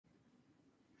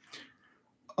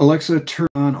Alexa, turn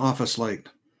on office light.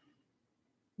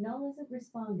 Null isn't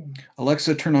responding.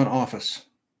 Alexa, turn on office.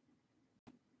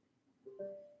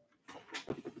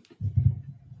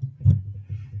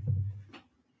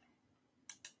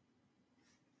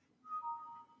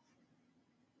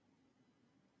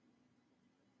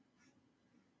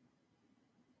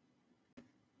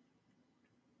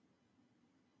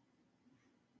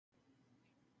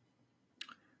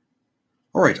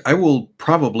 All right, I will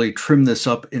probably trim this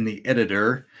up in the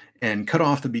editor and cut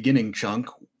off the beginning chunk,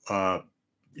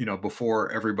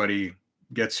 before everybody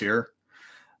gets here.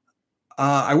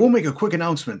 I will make a quick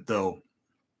announcement, though.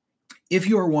 If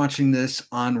you are watching this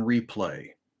on replay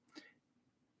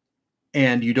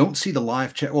and you don't see the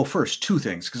live chat, well, first, two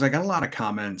things, because I got a lot of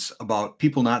comments about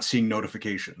people not seeing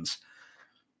notifications.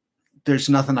 There's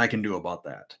nothing I can do about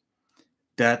that.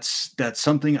 That's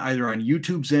something either on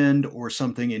YouTube's end or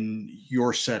something in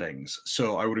your settings.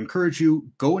 So I would encourage you,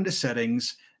 go into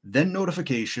settings, then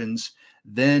notifications,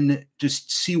 then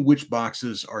just see which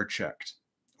boxes are checked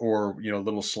or,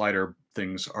 little slider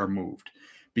things are moved.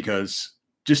 Because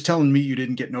just telling me you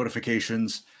didn't get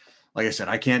notifications, like I said,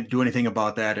 I can't do anything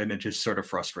about that. And it just sort of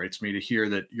frustrates me to hear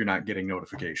that you're not getting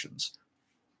notifications.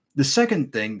 The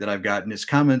second thing that I've gotten is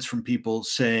comments from people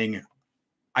saying,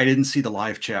 I didn't see the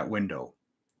live chat window.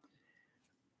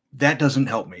 That doesn't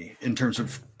help me in terms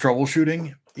of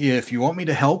troubleshooting. If you want me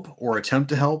to help or attempt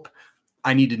to help,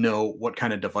 I need to know what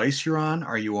kind of device you're on.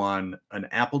 Are you on an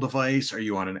Apple device? Are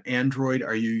you on an Android?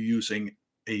 Are you using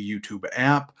a YouTube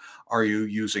app? Are you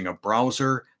using a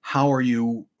browser? How are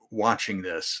you watching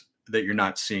this that you're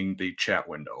not seeing the chat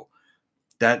window?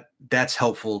 That's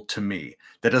helpful to me.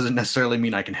 That doesn't necessarily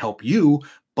mean I can help you,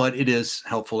 but it is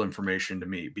helpful information to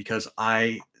me because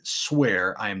I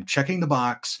swear I am checking the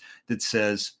box that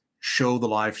says show the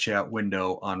live chat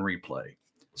window on replay.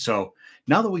 So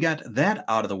now that we got that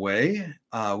out of the way,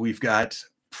 we've got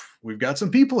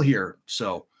some people here.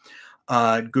 So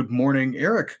good morning,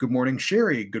 Eric. Good morning,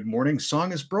 Sherry. Good morning,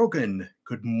 Song is Broken.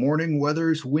 Good morning,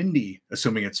 Weather's Windy,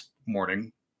 assuming it's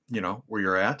morning, where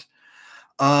you're at.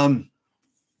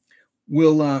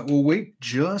 We'll wait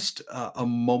just a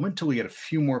moment till we get a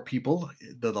few more people.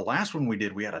 The last one we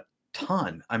did, we had a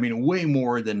ton. I mean, way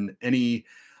more than any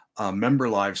member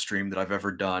live stream that I've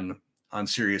ever done on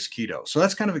Serious Keto. So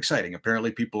that's kind of exciting.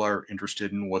 Apparently people are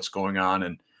interested in what's going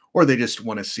on or they just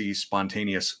want to see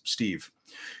spontaneous Steve.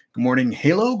 Good morning,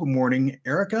 Halo. Good morning,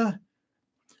 Erica.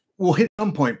 We'll hit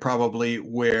some point probably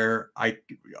where I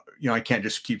can't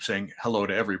just keep saying hello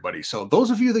to everybody. So those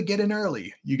of you that get in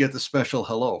early, you get the special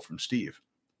hello from Steve.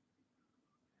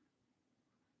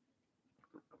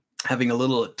 Having a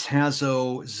little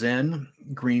Tazo Zen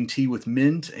green tea with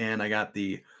mint, and I got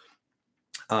the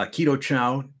Keto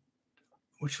Chow,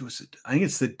 which was it? I think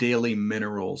it's the Daily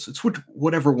Minerals. It's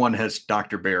whatever one has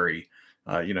Dr. Berry,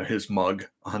 his mug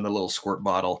on the little squirt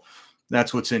bottle.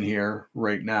 That's what's in here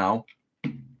right now.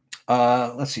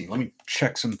 Let's see. Let me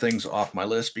check some things off my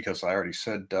list because I already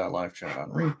said live chat on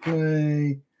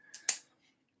replay.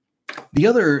 The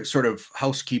other sort of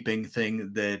housekeeping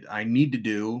thing that I need to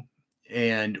do,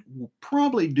 and we'll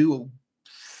probably do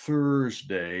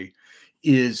Thursday,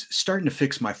 is starting to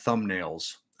fix my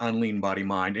thumbnails on Lean Body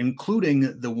Mind,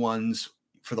 including the ones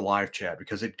for the live chat,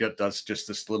 because it does just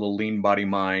this little Lean Body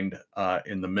Mind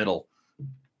in the middle.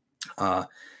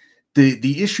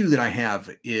 The issue that I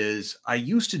have is I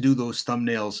used to do those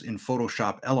thumbnails in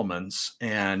Photoshop Elements,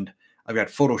 and I've got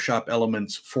Photoshop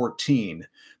Elements 14,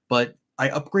 but I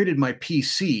upgraded my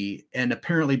PC, and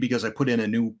apparently because I put in a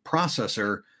new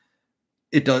processor,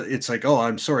 it's like, oh,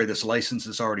 I'm sorry, this license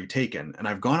is already taken. And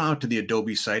I've gone out to the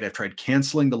Adobe site. I've tried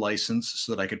canceling the license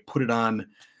so that I could put it on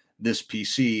this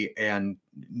PC, and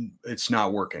it's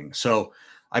not working. So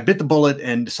I bit the bullet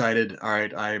and decided, all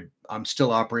right, I'm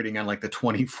still operating on like the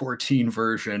 2014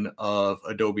 version of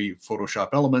Adobe Photoshop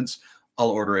Elements.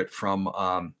 I'll order it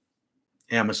from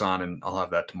Amazon and I'll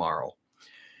have that tomorrow.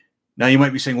 Now you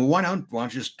might be saying, well, why don't you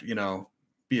just,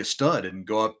 be a stud and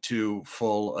go up to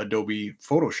full Adobe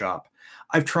Photoshop?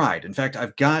 I've tried. In fact,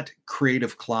 I've got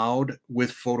Creative Cloud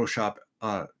with Photoshop,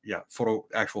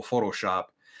 actual Photoshop.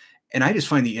 And I just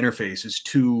find the interface is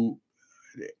too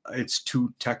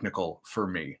technical for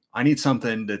me. I need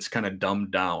something that's kind of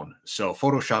dumbed down. So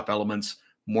Photoshop Elements,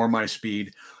 more my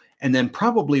speed. And then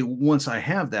probably once I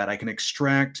have that, I can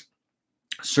extract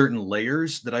certain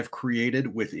layers that I've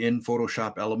created within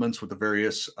Photoshop Elements with the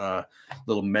various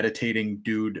little meditating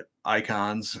dude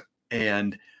icons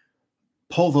and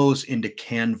pull those into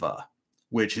Canva,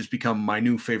 which has become my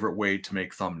new favorite way to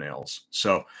make thumbnails.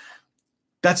 So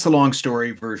that's the long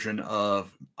story version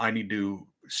of I need to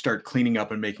start cleaning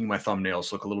up and making my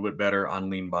thumbnails look a little bit better on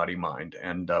Lean Body Mind,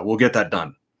 and we'll get that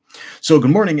done. So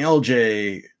good morning,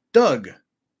 LJ. Doug.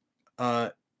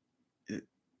 No,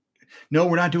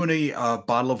 we're not doing a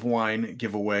bottle of wine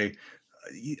giveaway.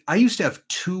 I used to have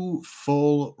 2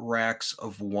 full racks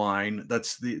of wine.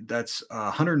 That's a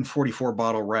 144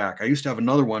 bottle rack. I used to have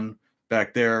another one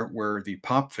back there where the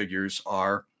pop figures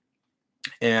are,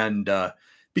 and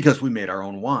because we made our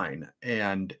own wine,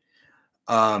 and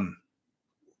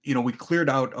we cleared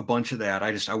out a bunch of that.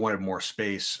 I wanted more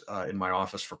space in my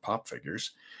office for pop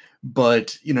figures.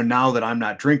 But now that I'm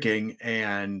not drinking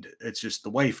and it's just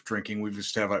the wife drinking, we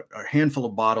just have a handful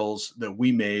of bottles that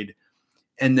we made,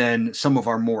 and then some of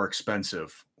our more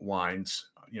expensive wines,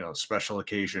 special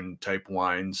occasion type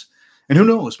wines. And who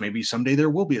knows, maybe someday there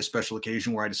will be a special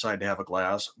occasion where I decide to have a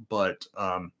glass. But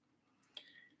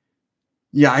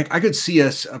yeah, I could see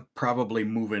us probably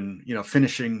moving,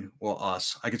 finishing, well,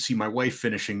 us. I could see my wife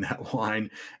finishing that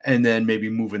wine and then maybe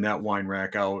moving that wine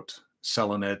rack out,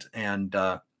 selling it, and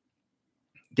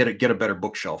get a better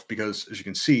bookshelf. Because as you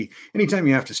can see, anytime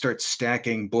you have to start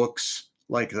stacking books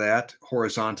like that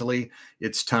horizontally,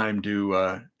 it's time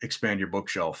to expand your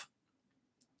bookshelf.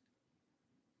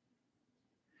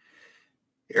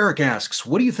 Eric asks,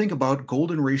 what do you think about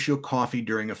golden ratio coffee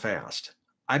during a fast?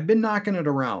 I've been knocking it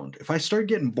around. If I start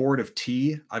getting bored of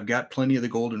tea, I've got plenty of the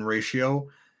golden ratio.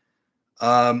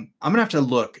 I'm gonna have to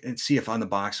look and see if on the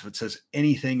box if it says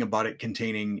anything about it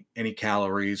containing any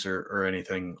calories or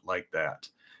anything like that.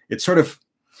 It's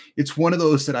one of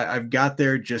those that I've got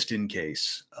there just in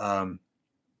case.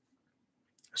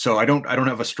 So I don't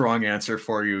have a strong answer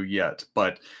for you yet,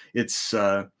 but it's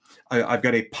I've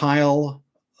got a pile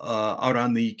out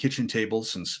on the kitchen table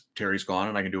since Terry's gone,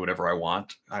 and I can do whatever I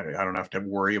want. I don't have to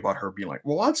worry about her being like,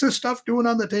 well, what's this stuff doing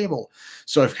on the table?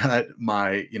 So I've got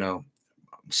my,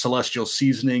 Celestial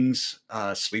Seasonings,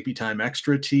 Sleepy Time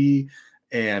Extra tea,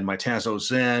 and my Tazo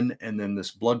Zen, and then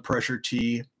this blood pressure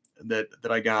tea that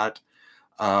I got.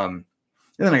 And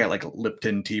then I got like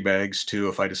Lipton tea bags too,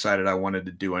 if I decided I wanted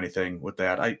to do anything with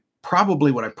that. What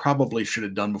I probably should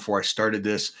have done before I started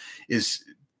this is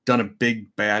done a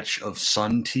big batch of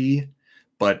sun tea,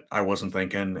 but I wasn't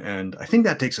thinking. And I think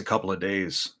that takes a couple of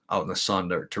days out in the sun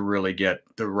to really get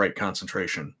the right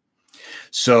concentration.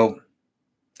 So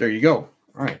there you go.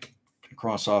 All right.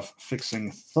 Cross off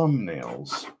fixing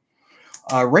thumbnails.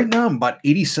 Right now I'm about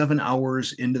 87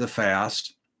 hours into the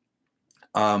fast.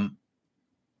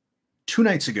 2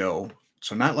 nights ago,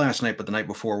 so not last night, but the night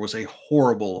before, was a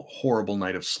horrible, horrible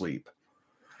night of sleep.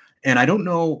 And I don't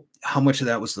know how much of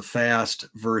that was the fast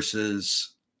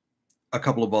versus a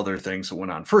couple of other things that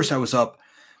went on. First, I was up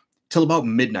till about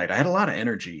midnight. I had a lot of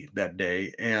energy that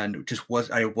day and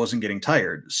I wasn't getting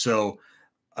tired. So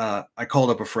I called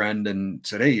up a friend and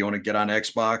said, hey, you want to get on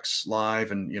Xbox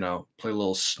Live and, play a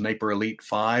little Sniper Elite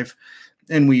 5?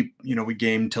 And we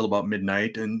gamed till about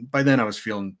midnight. And by then I was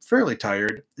feeling fairly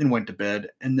tired and went to bed.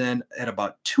 And then at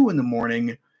about 2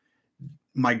 a.m,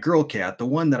 my girl cat, the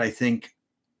one that I think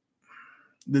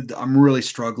that I'm really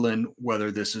struggling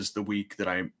whether this is the week that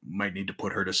I might need to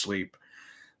put her to sleep,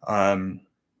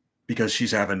 because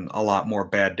she's having a lot more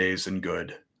bad days than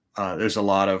good. There's a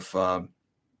lot of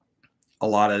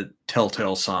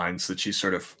telltale signs that she's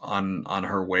sort of on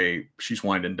her way. She's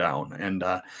winding down. And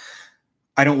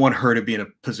I don't want her to be in a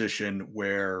position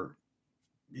where,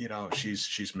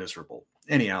 she's miserable.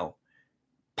 Anyhow,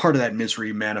 part of that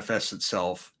misery manifests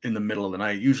itself in the middle of the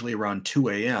night, usually around 2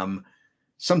 a.m.,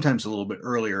 sometimes a little bit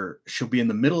earlier. She'll be in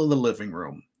the middle of the living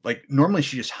room. Like normally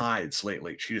she just hides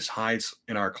lately. She just hides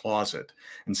in our closet.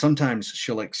 And sometimes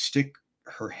she'll like stick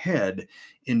her head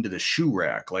into the shoe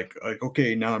rack. Like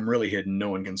okay, now I'm really hidden. No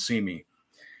one can see me.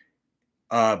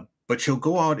 But she'll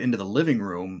go out into the living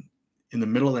room in the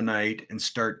middle of the night and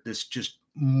start this just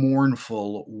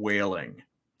mournful wailing.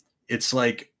 It's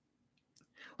like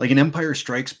an Empire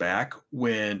Strikes Back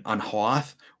on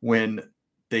Hoth, when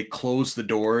they close the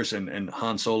doors and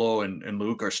Han Solo and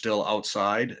Luke are still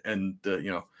outside, and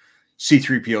the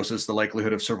C-3PO says the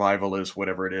likelihood of survival is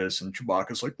whatever it is, and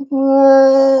Chewbacca's like, whoa.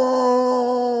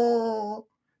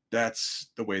 That's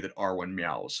the way that Arwen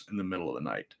meows in the middle of the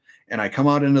night. And I come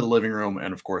out into the living room,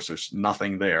 and of course there's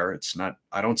nothing there.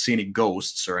 I don't see any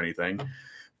ghosts or anything,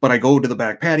 but I go to the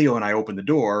back patio and I open the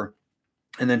door,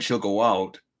 and then she'll go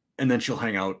out, and then she'll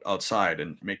hang out outside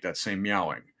and make that same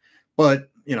meowing. But,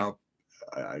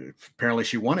 apparently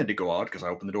she wanted to go out because I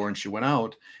opened the door and she went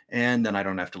out, and then I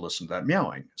don't have to listen to that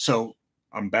meowing. So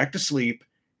I'm back to sleep.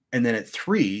 And then at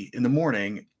 3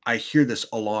 a.m, I hear this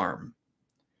alarm,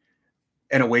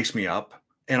 and it wakes me up,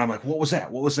 and I'm like, what was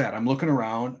that? What was that? I'm looking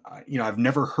around. I've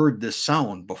never heard this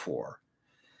sound before.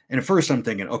 And at first I'm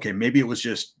thinking, okay, maybe it was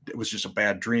just a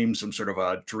bad dream, some sort of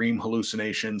a dream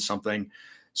hallucination, something.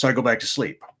 So I go back to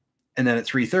sleep. And then at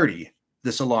 3:30,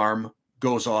 this alarm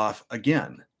goes off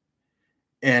again.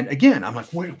 And again, I'm like,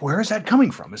 where is that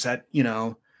coming from? Is that,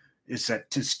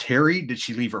 is Terry? Did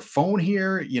she leave her phone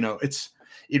here?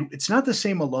 It's not the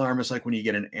same alarm as like when you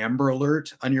get an Amber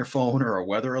Alert on your phone or a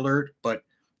weather alert, but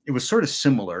it was sort of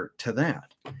similar to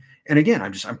that. And again,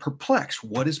 I'm perplexed.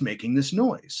 What is making this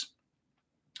noise?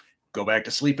 Go back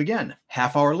to sleep again.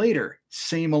 Half hour later,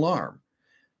 same alarm.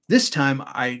 This time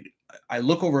I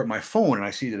look over at my phone and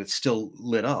I see that it's still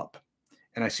lit up.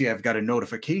 And I see I've got a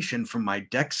notification from my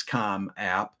Dexcom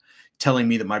app telling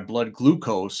me that my blood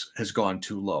glucose has gone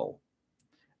too low.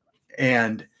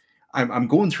 And I'm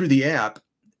going through the app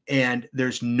and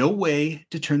there's no way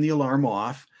to turn the alarm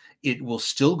off. It will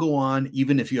still go on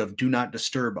even if you have do not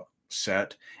disturb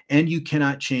set, and you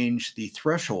cannot change the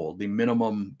threshold, the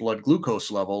minimum blood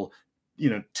glucose level,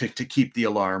 to keep the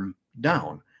alarm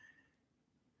down.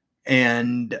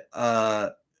 And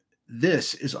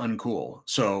this is uncool.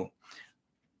 So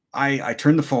I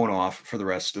turned the phone off for the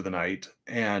rest of the night.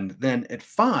 And then at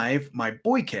 5, my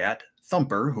boy cat,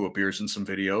 Thumper, who appears in some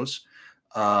videos,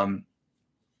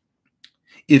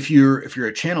 if you're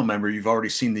a channel member, you've already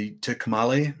seen the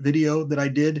Takamale video that I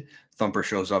did. Thumper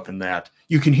shows up in that.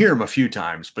 You can hear him a few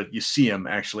times, but you see him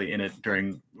actually in it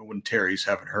when Terry's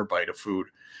having her bite of food.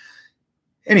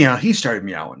 Anyhow, he started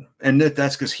meowing, and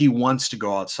that's because he wants to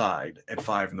go outside at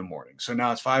 5 in the morning. So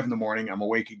now it's 5 in the morning. I'm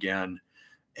awake again.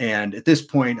 And at this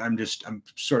point, I'm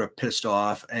sort of pissed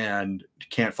off and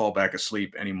can't fall back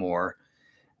asleep anymore.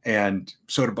 And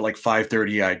sort of like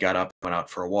 5:30, I got up and went out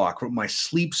for a walk. But my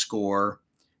sleep score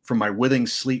from my Withings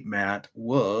sleep mat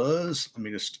was, let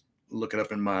me just look it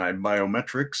up in my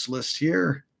biometrics list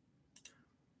here,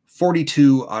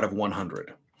 42 out of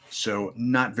 100. So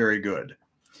not very good.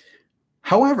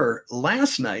 However,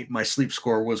 last night, my sleep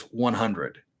score was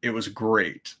 100. It was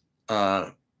great.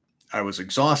 I was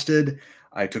exhausted.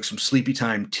 I took some sleepy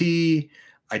time tea.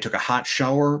 I took a hot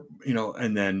shower,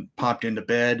 and then popped into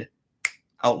bed,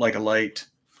 out like a light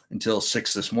until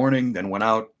 6 this morning, then went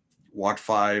out, walked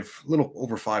a little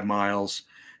over 5 miles,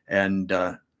 and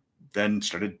then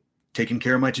started taking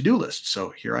care of my to-do list.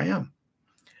 So here I am.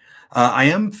 I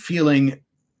am feeling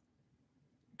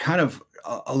kind of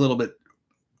a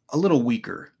little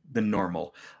weaker than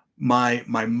normal. My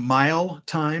mile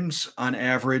times on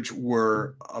average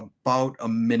were about a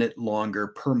minute longer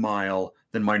per mile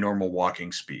than my normal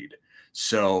walking speed.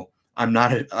 So I'm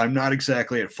not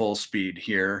exactly at full speed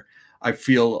here. I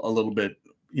feel a little bit,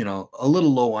 a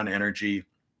little low on energy.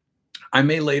 I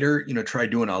may later, try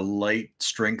doing a light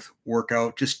strength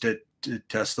workout just to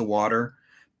test the water,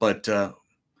 but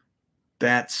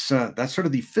that's sort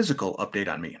of the physical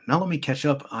update on me. Now let me catch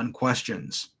up on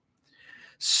questions.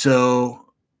 So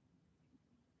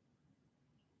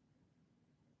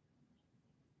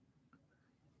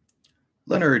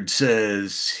Leonard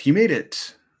says he made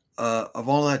it. Of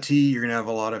all that tea, you're gonna have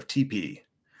a lot of TP.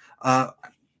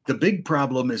 The big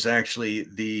problem is actually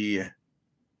the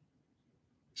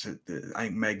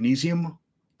magnesium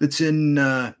that's in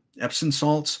Epsom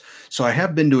salts. So I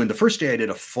have been doing, the first day I did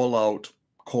a full out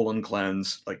colon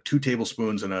cleanse, like 2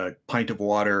 tablespoons and a pint of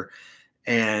water,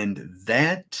 and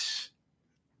that'll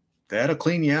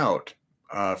clean you out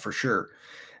for sure.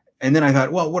 And then I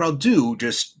thought, well, what I'll do,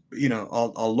 just,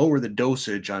 I'll lower the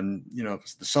dosage on, the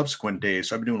subsequent days.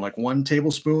 So I've been doing like 1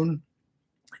 tablespoon,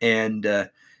 and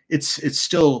it's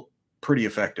still pretty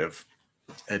effective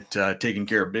at taking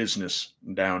care of business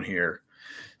down here.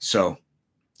 So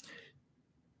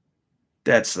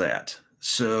that's that.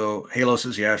 So Halo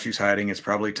says, yeah, she's hiding. It's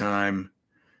probably time.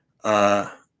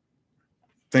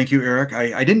 Thank you, Eric.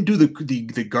 I didn't do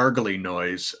the gargling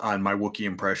noise on my Wookiee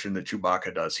impression that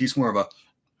Chewbacca does. He's more of a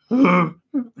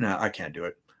no, I can't do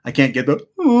it. I can't get the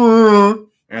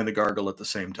and the gargle at the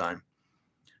same time.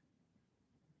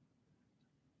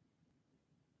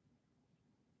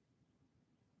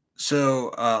 So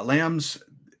lambs,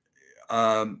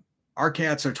 our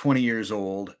cats are 20 years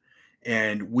old,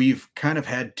 and we've kind of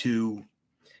had to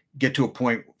get to a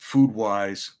point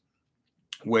food-wise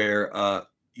where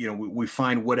we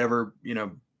find whatever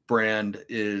brand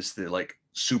is the like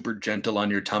super gentle on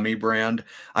your tummy brand.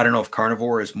 I don't know if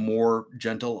carnivore is more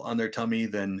gentle on their tummy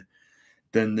than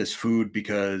this food,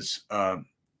 because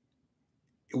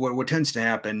what tends to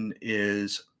happen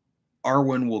is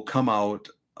Arwen will come out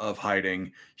of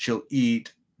hiding, she'll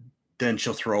eat, then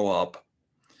she'll throw up,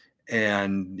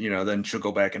 and then she'll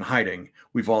go back in hiding.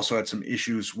 We've also had some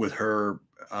issues with her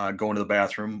going to the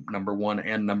bathroom, number 1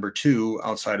 and number 2,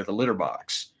 outside of the litter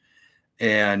box.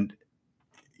 And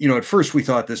at first we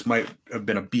thought this might have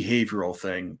been a behavioral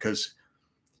thing because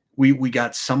we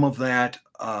got some of that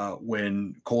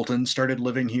when Colton started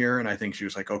living here, and I think she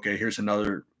was like, okay, here's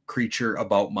another creature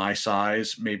about my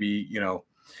size. Maybe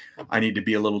I need to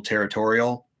be a little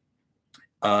territorial.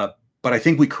 But I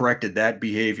think we corrected that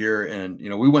behavior, and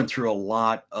we went through a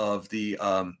lot of the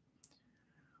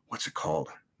what's it called?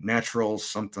 Natural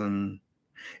something.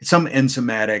 It's some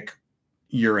enzymatic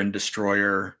urine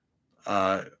destroyer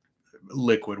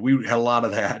liquid. We had a lot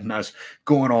of that, and I was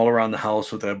going all around the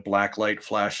house with a black light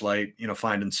flashlight,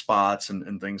 finding spots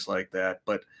and things like that.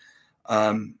 But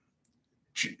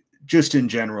just in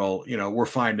general, we're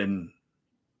finding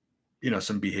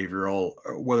some behavioral,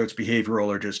 whether it's behavioral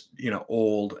or just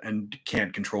old and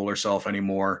can't control herself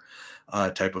anymore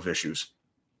type of issues.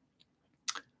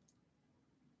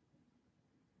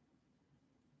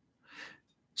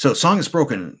 So Song is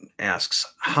Broken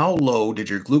asks, how low did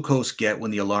your glucose get when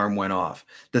the alarm went off?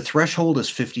 The threshold is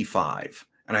 55,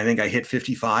 and I think I hit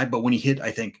 55, but when you hit,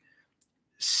 I think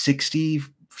 60,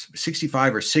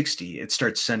 65 or 60, it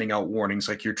starts sending out warnings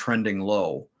like you're trending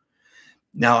low.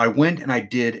 Now I went and I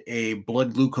did a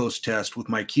blood glucose test with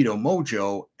my Keto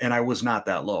Mojo, and I was not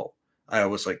that low. I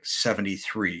was like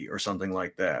 73 or something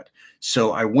like that.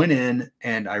 So I went in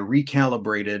and I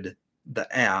recalibrated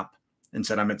the app and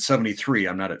said, I'm at 73,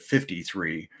 I'm not at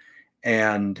 53.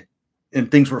 And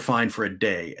things were fine for a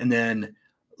day. And then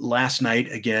last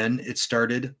night, again, it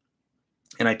started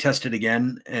and I tested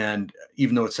again. And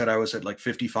even though it said I was at like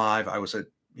 55, I was at,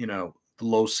 the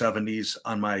low 70s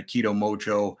on my Keto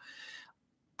Mojo.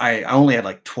 I only had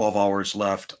like 12 hours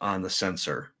left on the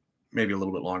sensor, maybe a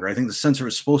little bit longer. I think the sensor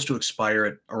is supposed to expire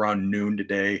at around noon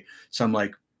today. So I'm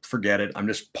like, forget it. I'm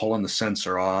just pulling the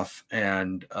sensor off,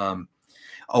 and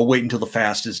I'll wait until the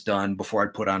fast is done before I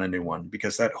put on a new one,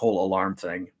 because that whole alarm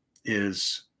thing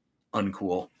is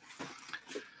uncool.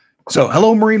 So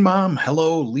hello, Marine Mom.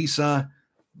 Hello, Lisa.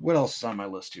 What else is on my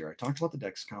list here? I talked about the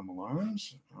Dexcom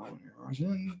alarms.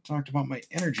 Talked about my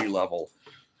energy level.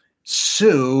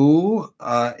 So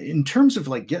in terms of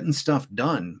like getting stuff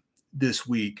done this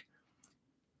week,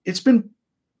 it's been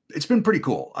pretty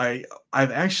cool.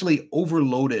 I've actually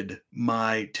overloaded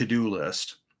my to-do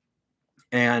list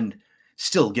and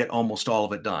still get almost all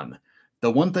of it done. The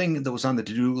one thing that was on the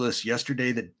to-do list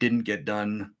yesterday that didn't get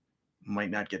done, might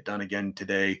not get done again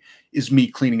today, is me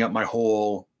cleaning up my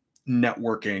whole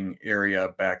networking area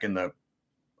back in the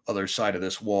other side of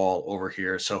this wall over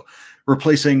here. So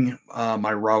replacing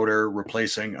my router,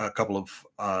 replacing a couple of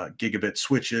gigabit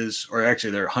switches, or actually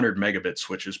they're 100 megabit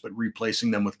switches, but replacing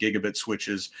them with gigabit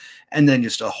switches, and then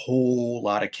just a whole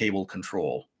lot of cable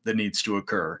control that needs to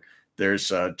occur.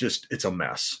 There's it's a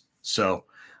mess. So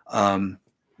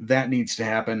that needs to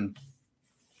happen.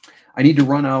 I need to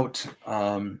run out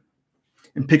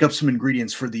and pick up some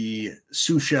ingredients for the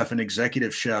sous chef and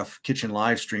executive chef kitchen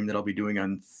live stream that I'll be doing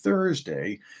on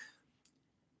Thursday.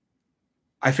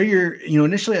 I figure,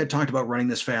 initially I talked about running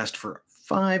this fast for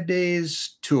 5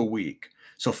 days to a week.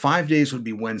 So 5 days would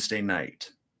be Wednesday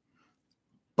night.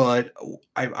 But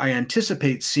I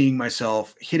anticipate seeing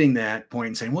myself hitting that point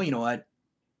and saying, well, you know what?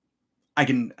 I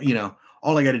can,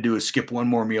 all I got to do is skip one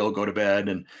more meal, go to bed,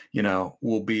 and,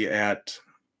 we'll be at,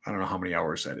 I don't know how many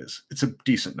hours that is. It's a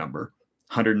decent number.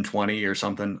 120 or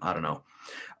something. I don't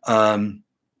know.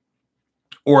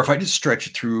 Or if I just stretch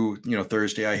it through,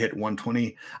 Thursday, I hit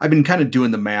 120. I've been kind of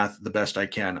doing the math the best I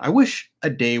can. I wish a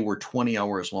day were 20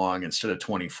 hours long instead of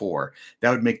 24.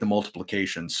 That would make the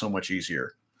multiplication so much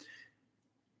easier.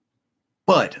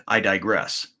 But I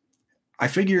digress. I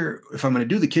figure if I'm going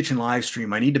to do the kitchen live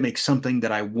stream, I need to make something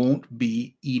that I won't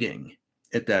be eating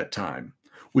at that time,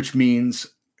 which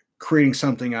means creating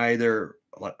something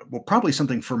probably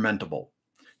something fermentable.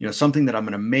 Something that I'm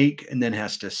going to make and then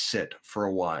has to sit for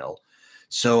a while.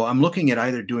 So I'm looking at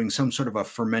either doing some sort of a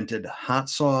fermented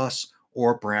hot sauce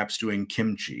or perhaps doing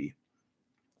kimchi.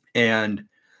 And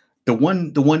the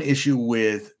one issue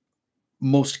with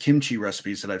most kimchi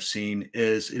recipes that I've seen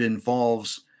is it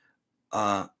involves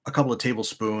a couple of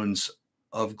tablespoons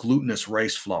of glutinous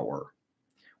rice flour,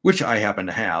 which I happen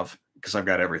to have because I've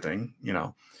got everything,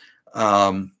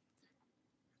 I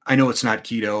know it's not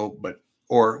keto,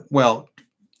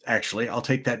 actually, I'll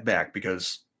take that back,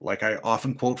 because like I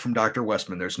often quote from Dr.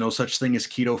 Westman, there's no such thing as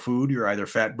keto food. You're either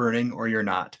fat burning or you're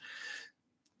not.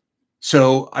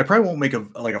 So I probably won't make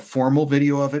a formal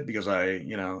video of it because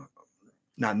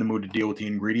not in the mood to deal with the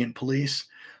ingredient police.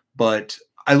 But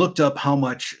I looked up how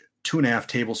much 2.5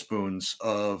 tablespoons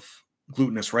of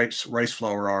glutinous rice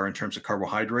flour are in terms of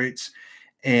carbohydrates,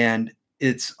 and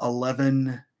it's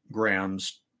 11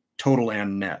 grams total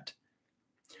and net,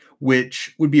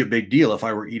 which would be a big deal if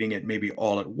I were eating it maybe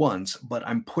all at once, but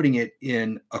I'm putting it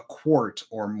in a quart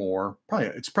or more.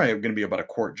 It's probably going to be about a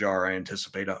quart jar, I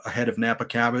anticipate. A head of Napa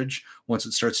cabbage, once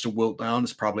it starts to wilt down,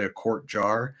 is probably a quart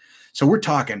jar. So we're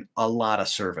talking a lot of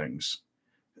servings.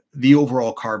 The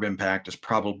overall carb impact is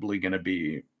probably going to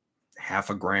be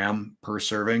half a gram per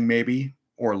serving, maybe,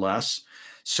 or less.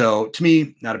 So to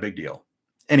me, not a big deal.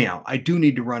 Anyhow, I do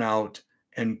need to run out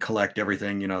and collect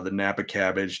everything, the Napa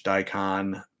cabbage,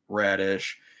 daikon,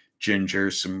 radish,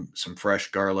 ginger, some fresh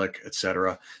garlic,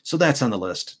 etc. So that's on the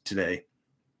list today.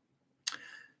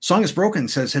 Song is Broken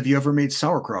says, have you ever made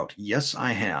sauerkraut? Yes,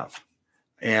 I have.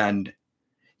 And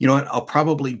you know what? I'll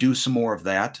probably do some more of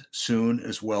that soon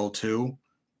as well, too.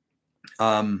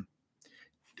 And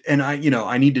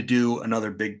I need to do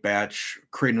another big batch,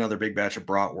 create another big batch of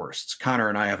bratwursts. Connor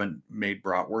and I haven't made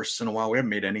bratwursts in a while. We haven't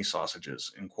made any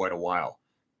sausages in quite a while,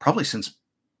 probably since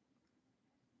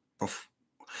before.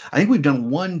 I think we've done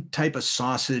one type of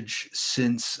sausage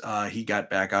since he got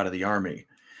back out of the army.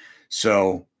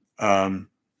 So, and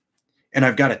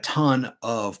I've got a ton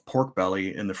of pork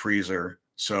belly in the freezer.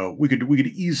 So we could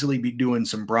easily be doing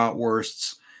some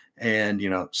bratwursts and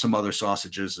some other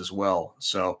sausages as well.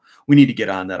 So we need to get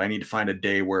on that. I need to find a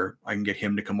day where I can get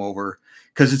him to come over,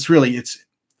 because it's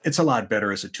a lot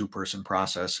better as a 2-person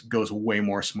process. It goes way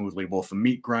more smoothly, both the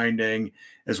meat grinding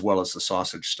as well as the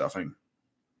sausage stuffing.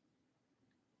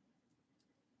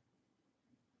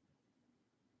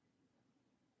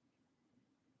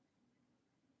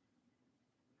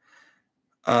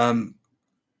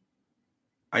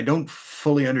 I don't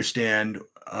fully understand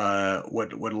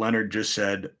what Leonard just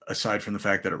said, aside from the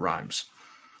fact that it rhymes.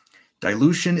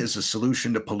 Dilution is a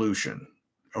solution to pollution,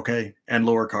 okay, and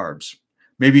lower carbs.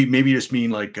 Maybe you just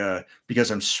mean like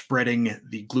because I'm spreading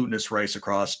the glutinous rice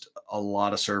across a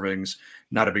lot of servings,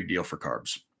 not a big deal for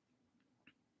carbs.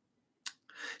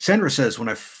 Sandra says, when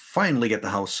I finally get the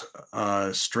house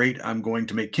straight, I'm going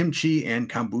to make kimchi and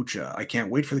kombucha. I can't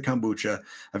wait for the kombucha.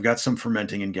 I've got some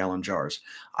fermenting in gallon jars.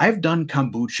 I've done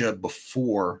kombucha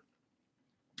before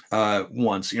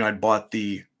once. I'd bought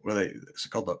the, is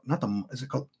it called is it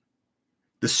called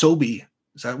the Sobe?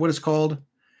 Is that what it's called?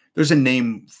 There's a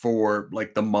name for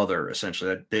like the mother, essentially,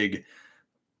 that big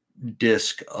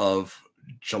disc of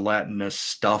gelatinous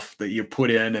stuff that you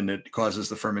put in and it causes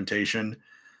the fermentation.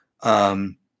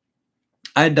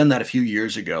 I had done that a few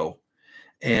years ago,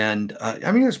 and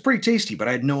it was pretty tasty, but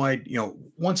I had no idea.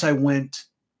 Once I went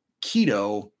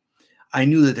keto, I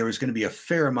knew that there was going to be a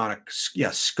fair amount of,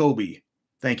 SCOBY.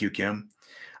 Thank you, Kim.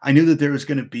 I knew that there was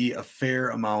going to be a fair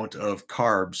amount of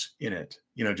carbs in it,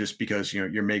 just because,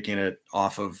 you're making it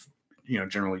off of,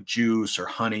 generally juice or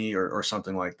honey or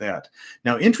something like that.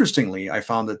 Now, interestingly, I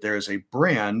found that there is a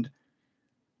brand,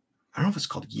 I don't know if it's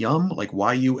called Yum, like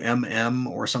YUMM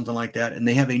or something like that. And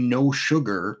they have a no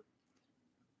sugar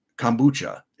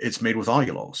kombucha. It's made with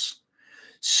allulose.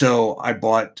 So I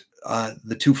bought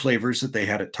the 2 flavors that they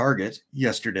had at Target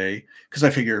yesterday, because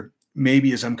I figure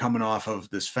maybe as I'm coming off of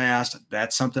this fast,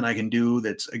 that's something I can do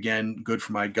that's, again, good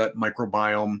for my gut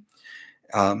microbiome.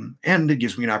 And it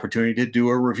gives me an opportunity to do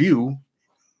a review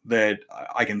that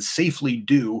I can safely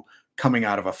do coming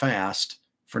out of a fast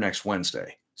for next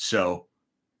Wednesday. So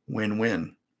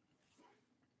win-win.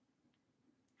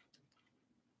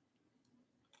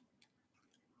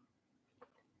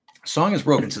 Song is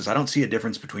Broken says, I don't see a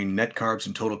difference between net carbs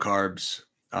and total carbs.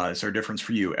 Is there a difference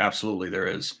for you? Absolutely, there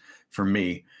is for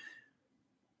me.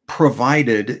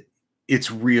 Provided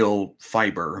it's real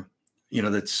fiber,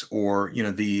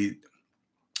 the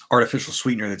artificial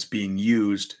sweetener that's being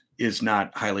used is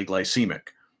not highly glycemic.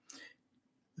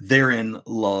 Therein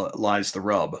lies the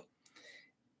rub.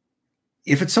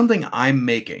 If it's something I'm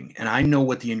making and I know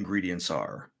what the ingredients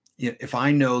are, if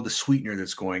I know the sweetener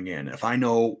that's going in, if I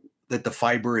know that the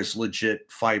fiber is legit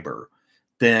fiber,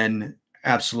 then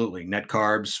absolutely net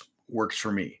carbs works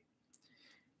for me.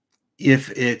 And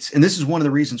this is one of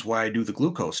the reasons why I do the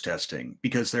glucose testing,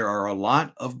 because there are a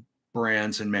lot of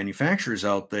brands and manufacturers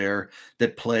out there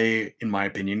that play, in my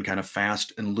opinion, kind of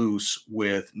fast and loose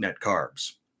with net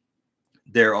carbs.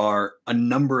 There are a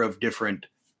number of different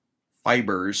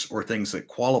fibers or things that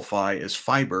qualify as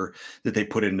fiber that they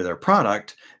put into their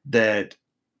product that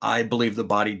I believe the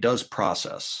body does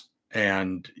process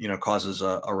and causes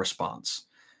a response.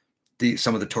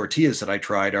 Some of the tortillas that I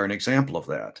tried are an example of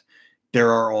that.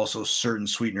 There are also certain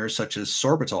sweeteners, such as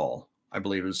sorbitol, I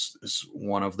believe is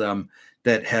one of them,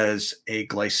 that has a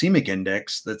glycemic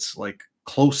index that's like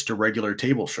close to regular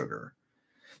table sugar.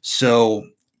 So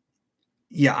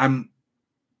yeah, I'm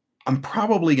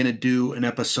probably going to do an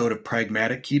episode of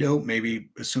Pragmatic Keto, maybe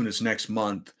as soon as next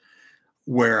month,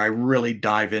 where I really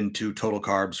dive into total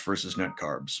carbs versus net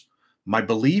carbs. My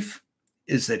belief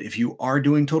is that if you are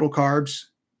doing total carbs,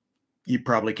 you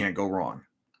probably can't go wrong.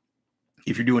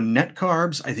 If you're doing net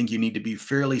carbs, I think you need to be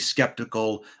fairly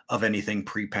skeptical of anything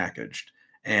prepackaged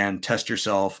and test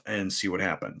yourself and see what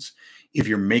happens. If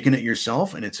you're making it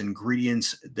yourself and it's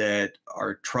ingredients that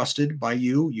are trusted by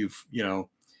you,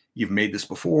 you've made this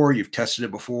before, you've tested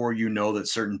it before, you know that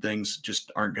certain things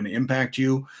just aren't going to impact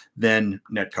you, then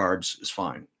net carbs is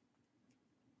fine.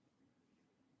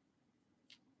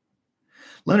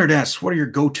 Leonard asks, what are your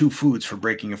go-to foods for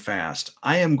breaking a fast?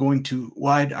 I am going to,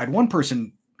 well, I had one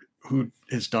person who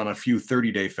has done a few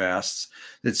 30-day fasts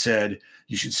that said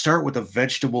you should start with a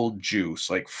vegetable juice,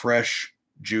 like fresh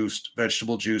juiced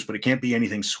vegetable juice, but it can't be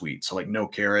anything sweet. So like no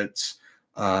carrots.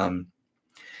 And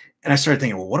I started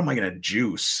thinking, well, what am I going to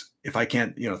juice if I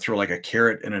can't, throw like a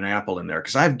carrot and an apple in there?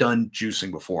 Because I've done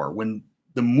juicing before. When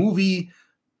the movie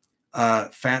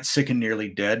Fat, Sick, and Nearly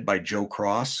Dead by Joe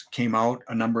Cross came out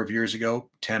a number of years ago,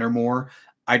 10 or more,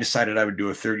 I decided I would do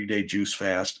a 30-day juice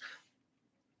fast.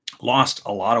 Lost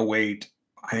a lot of weight.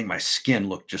 I think my skin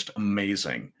looked just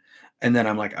amazing. And then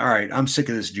I'm like, all right, I'm sick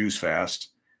of this juice fast,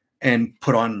 and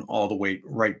put on all the weight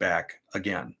right back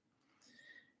again.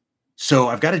 So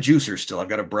I've got a juicer still. I've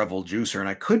got a Breville juicer, and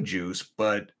I could juice,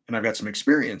 and I've got some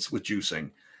experience with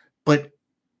juicing. But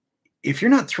if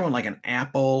you're not throwing like an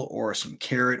apple or some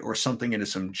carrot or something into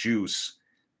some juice,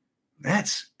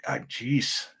 that's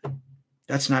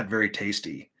not very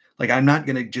tasty. Like, I'm not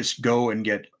going to just go and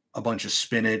get a bunch of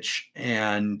spinach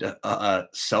and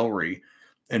celery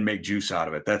and make juice out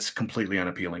of it. That's completely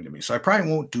unappealing to me. So I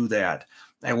probably won't do that.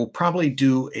 I will probably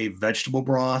do a vegetable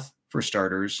broth for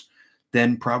starters,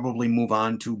 then probably move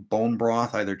on to bone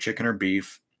broth, either chicken or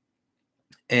beef.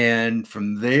 And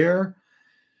from there,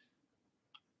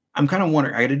 I'm kind of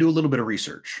wondering, I got to do a little bit of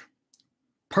research.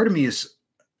 Part of me is,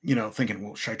 thinking,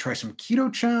 well, should I try some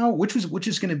keto chow? Which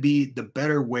is going to be the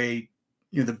better way,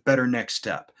 the better next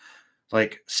step?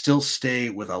 Like, still stay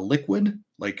with a liquid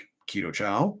like keto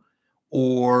chow,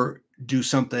 or do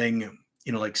something,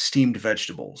 like steamed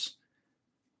vegetables,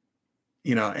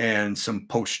 and some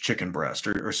poached chicken breast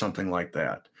or something like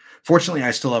that. Fortunately,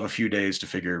 I still have a few days to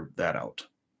figure that out.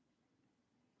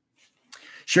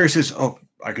 Sherry says, oh,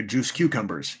 I could juice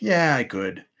cucumbers. Yeah, I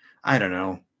could. I don't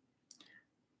know.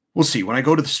 We'll see. When I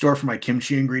go to the store for my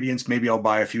kimchi ingredients, maybe I'll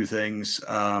buy a few things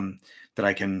that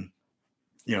I can,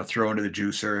 throw into the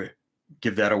juicer,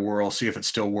 give that a whirl, see if it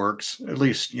still works, at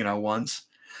least, once.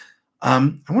 I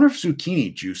wonder if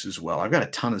zucchini juices well. I've got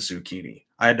a ton of zucchini.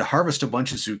 I had to harvest a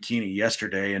bunch of zucchini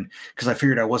yesterday, and because I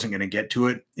figured I wasn't going to get to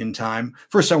it in time.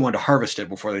 First, I wanted to harvest it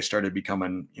before they started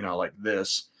becoming, like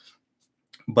this.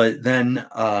 But then,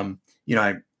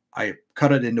 I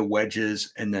cut it into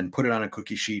wedges and then put it on a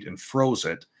cookie sheet and froze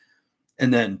it,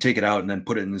 and then take it out and then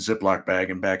put it in the Ziploc bag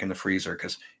and back in the freezer.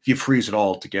 Because if you freeze it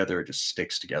all together, it just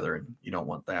sticks together, and you don't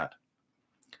want that.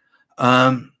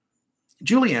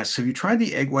 Julie asks, have you tried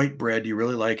the egg white bread? Do you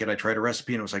really like it? I tried a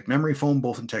recipe and it was like memory foam,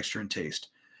 both in texture and taste.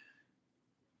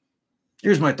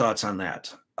 Here's my thoughts on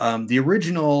that. The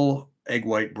original egg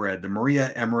white bread, the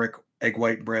Maria Emmerich egg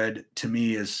white bread, to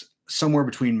me is somewhere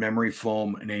between memory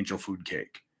foam and angel food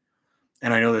cake.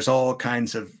 And I know there's all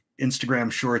kinds of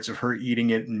Instagram shorts of her eating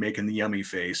it and making the yummy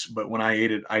face. But when I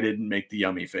ate it, I didn't make the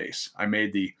yummy face. I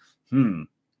made the, I don't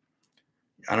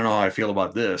know how I feel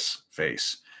about this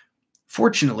face.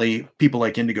 Fortunately, people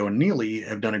like Indigo and Neely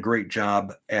have done a great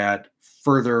job at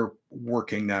further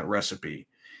working that recipe.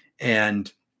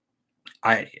 And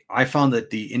I found that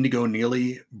the Indigo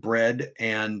Neely bread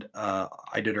and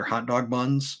I did her hot dog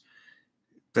buns.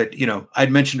 But,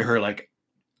 I'd mentioned to her, like,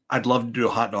 I'd love to do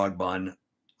a hot dog bun.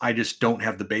 I just don't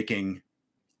have the baking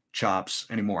chops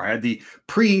anymore. I had the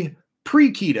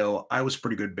pre-keto, I was a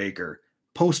pretty good baker.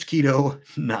 Post-keto,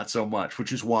 not so much,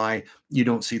 which is why you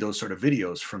don't see those sort of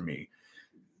videos from me.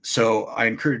 So I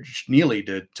encouraged Neely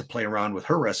to play around with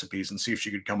her recipes and see if she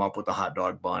could come up with a hot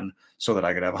dog bun so that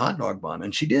I could have a hot dog bun.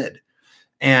 And she did.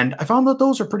 And I found that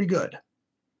those are pretty good.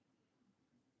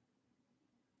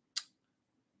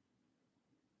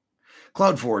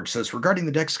 CloudForge says, regarding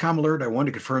the Dexcom alert, I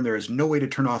wanted to confirm there is no way to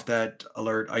turn off that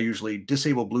alert. I usually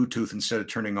disable Bluetooth instead of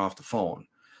turning off the phone.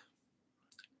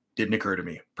 Didn't occur to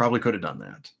me. Probably could have done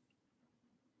that.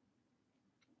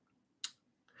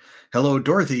 Hello,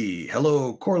 Dorothy.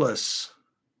 Hello, Corliss.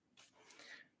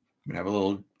 I'm going to have a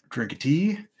little drink of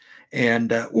tea.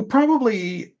 And we'll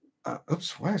probably...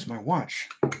 oops, why is my watch?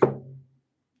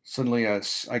 Suddenly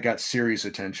I got Siri's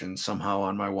attention somehow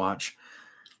on my watch.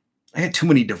 I had too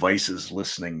many devices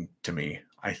listening to me,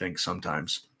 I think,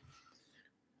 sometimes.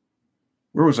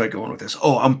 Where was I going with this?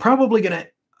 Oh, I'm probably going to...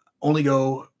 only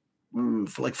go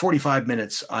for like 45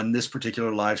 minutes on this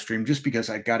particular live stream just because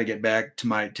I got to get back to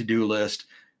my to-do list,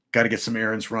 got to get some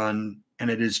errands run, and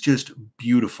it is just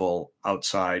beautiful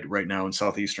outside right now in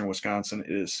southeastern Wisconsin.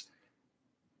 It is,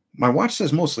 my watch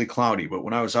says mostly cloudy, but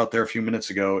when I was out there a few minutes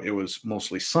ago, it was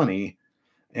mostly sunny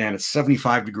and it's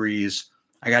 75 degrees.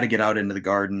 I got to get out into the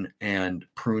garden and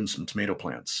prune some tomato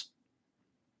plants.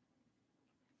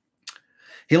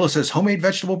 Halo says homemade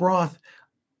vegetable broth.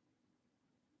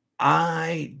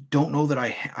 I don't know that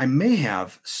I may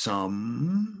have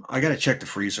some. I got to check the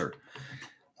freezer.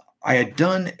 I had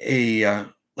done a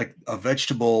like a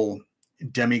vegetable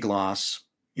demi-glace,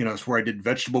 it's where I did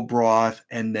vegetable broth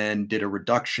and then did a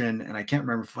reduction, and I can't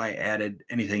remember if I added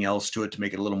anything else to it to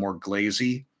make it a little more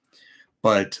glazy,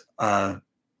 but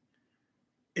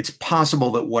it's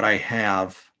possible that what I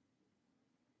have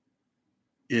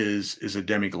is a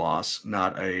demi-glace,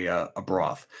 not a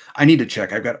broth. I need to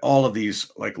check. I've got all of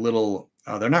these like little,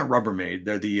 they're not Rubbermaid.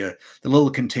 They're the little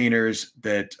containers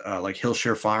that like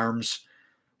Hillshire Farms,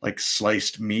 like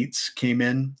sliced meats came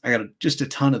in. I got just a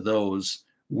ton of those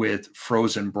with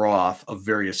frozen broth of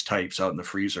various types out in the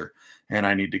freezer. And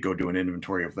I need to go do an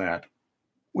inventory of that,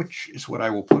 which is what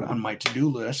I will put on my to-do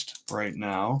list right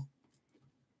now.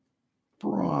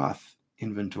 Broth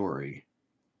inventory.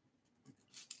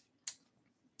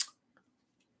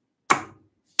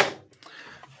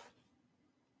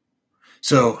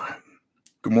 So,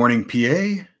 good morning,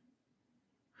 PA.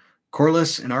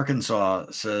 Corliss in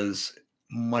Arkansas says,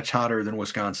 much hotter than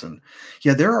Wisconsin.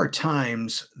 Yeah, there are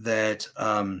times that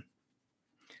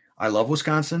I love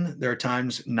Wisconsin. There are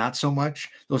times not so much.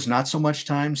 Those not so much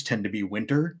times tend to be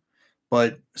winter,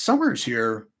 but summers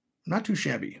here, not too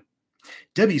shabby.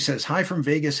 Debbie says, hi from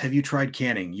Vegas. Have you tried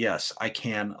canning? Yes, I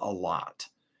can a lot.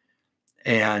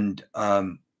 And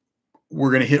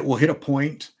we'll hit a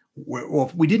point. Well,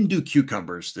 we didn't do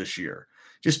cucumbers this year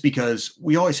just because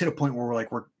we always hit a point where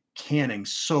we're canning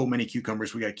so many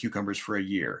cucumbers. We got cucumbers for a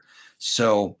year.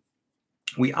 So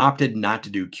we opted not to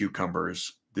do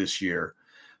cucumbers this year,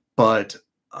 but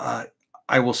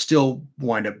I will still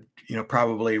wind up,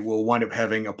 probably we'll wind up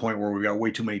having a point where we got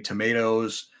way too many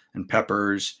tomatoes and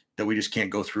peppers that we just can't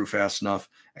go through fast enough,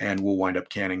 and we'll wind up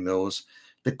canning those.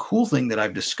 The cool thing that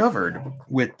I've discovered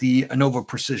with the Anova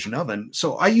Precision Oven,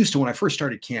 so I used to, when I first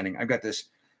started canning, I've got this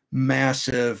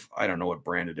massive, I don't know what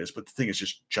brand it is, but the thing is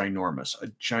just ginormous, a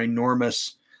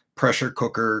ginormous pressure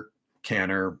cooker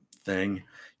canner thing. It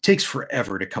takes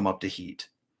forever to come up to heat.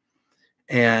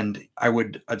 And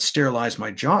I'd sterilize my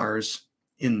jars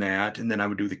in that, and then I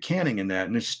would do the canning in that.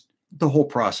 And it's the whole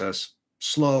process,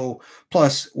 slow.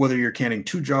 Plus, whether you're canning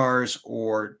 2 jars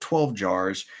or 12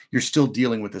 jars, you're still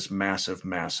dealing with this massive,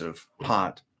 massive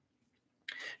pot.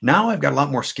 Now I've got a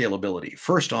lot more scalability.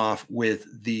 First off,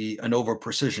 with the Anova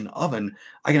Precision Oven,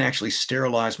 I can actually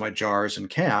sterilize my jars and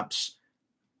caps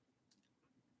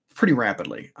pretty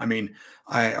rapidly. I mean,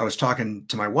 I was talking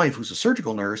to my wife, who's a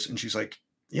surgical nurse, and she's like,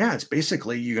 yeah, it's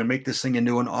basically, you're going to make this thing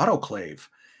into an autoclave.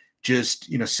 Just,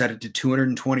 set it to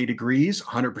 220 degrees,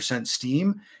 100%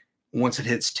 steam. Once it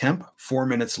hits temp, 4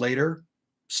 minutes later,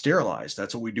 sterilized.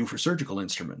 That's what we do for surgical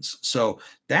instruments. So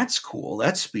that's cool.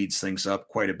 That speeds things up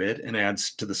quite a bit and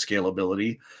adds to the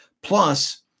scalability.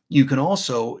 Plus, you can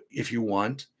also, if you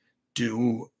want,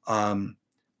 do, I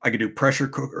could do pressure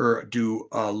cook or do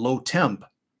low temp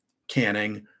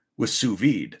canning with sous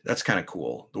vide. That's kind of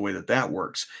cool, the way that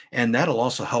works. And that'll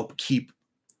also help keep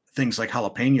things like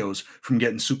jalapenos from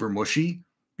getting super mushy,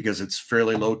 because it's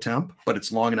fairly low temp, but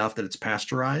it's long enough that it's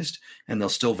pasteurized and they'll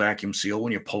still vacuum seal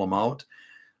when you pull them out.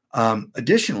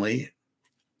 Additionally,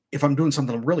 if I'm doing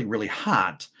something really, really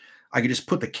hot, I could just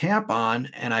put the cap on,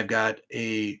 and I've got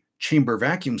a chamber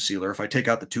vacuum sealer. If I take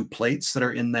out the 2 plates that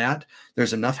are in that,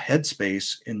 there's enough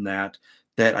headspace in that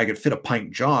I could fit a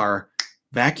pint jar,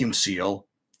 vacuum seal,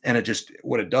 and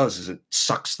what it does is it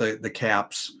sucks the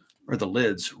caps or the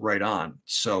lids right on.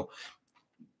 So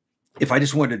if I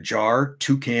just wanted to jar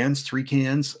 2 cans, 3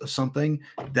 cans of something,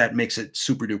 that makes it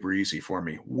super duper easy for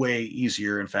me. Way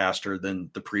easier and faster than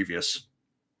the previous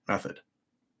method.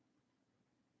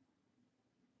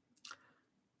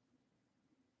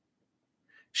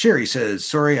 Sherry says,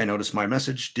 sorry, I noticed my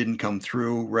message didn't come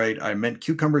through right. I meant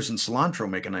cucumbers and cilantro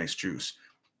make a nice juice.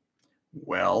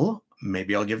 Well,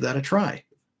 maybe I'll give that a try.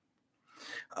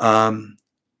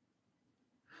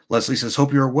 Leslie says,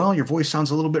 hope you're well. Your voice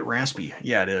sounds a little bit raspy.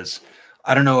 Yeah, it is.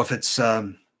 I don't know if it's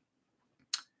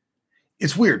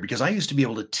weird, because I used to be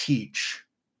able to teach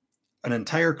an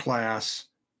entire class,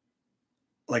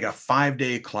 like a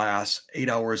 5-day class, 8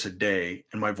 hours a day,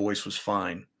 and my voice was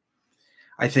fine.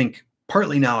 I think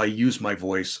partly now I use my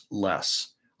voice less.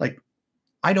 Like,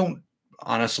 I don't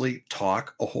honestly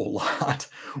talk a whole lot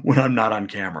when I'm not on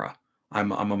camera.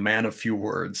 I'm a man of few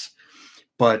words,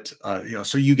 but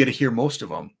so you get to hear most of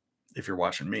them if you're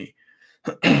watching me.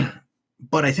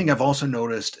 But I think I've also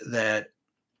noticed that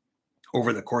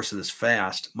over the course of this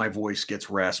fast, my voice gets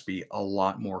raspy a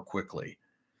lot more quickly.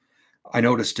 I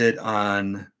noticed it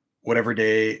on whatever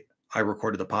day I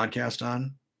recorded the podcast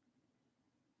on,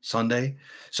 Sunday.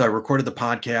 So I recorded the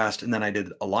podcast and then I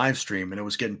did a live stream and it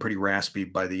was getting pretty raspy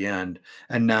by the end.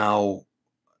 And now,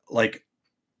 like,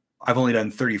 I've only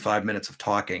done 35 minutes of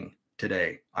talking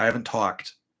today. I haven't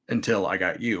talked until I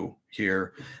got you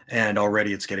here, and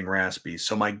already it's getting raspy.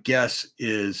 So my guess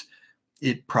is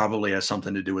it probably has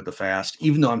something to do with the fast,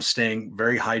 even though I'm staying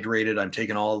very hydrated. I'm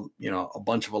taking a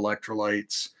bunch of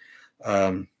electrolytes.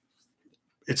 Um,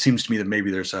 it seems to me that maybe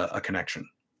there's a connection.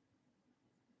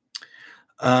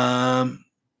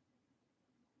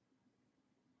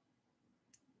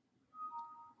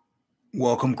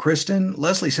 Welcome, Kristen.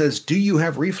 Leslie says, do you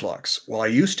have reflux? Well, I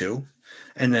used to.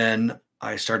 And then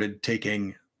I started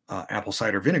taking apple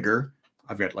cider vinegar.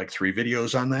 I've got like 3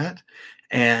 videos on that.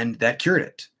 And that cured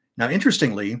it. Now,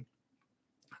 interestingly,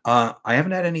 I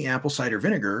haven't had any apple cider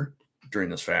vinegar during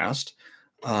this fast.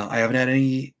 I haven't had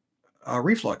any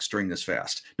reflux during this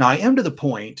fast. Now, I am to the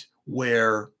point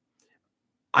where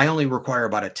I only require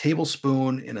about a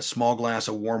tablespoon in a small glass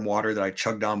of warm water that I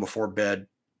chug down before bed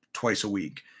twice a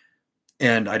week.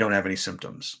 And I don't have any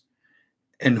symptoms.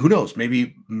 And who knows,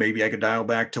 maybe I could dial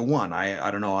back to 1.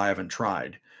 I don't know. I haven't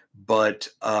tried. But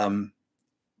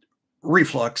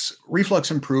reflux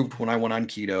improved when I went on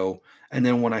keto. And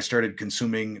then when I started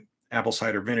consuming apple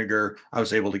cider vinegar, I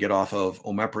was able to get off of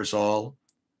omeprazole.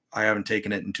 I haven't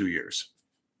taken it in 2 years.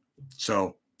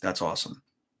 So that's awesome.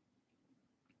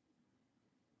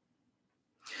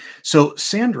 So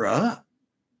Sandra,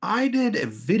 I did a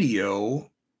video.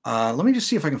 Let me just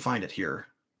see if I can find it here.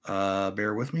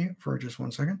 Bear with me for just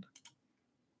 1 second.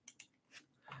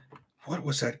 What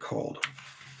was that called?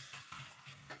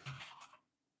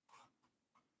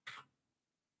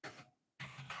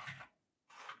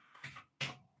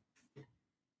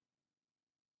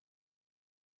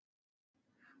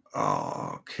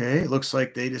 Okay, looks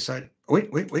like they decided. Wait.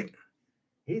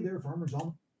 Hey there, Farmers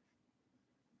Almanac.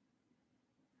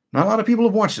 Not a lot of people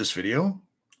have watched this video.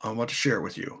 I'm about to share it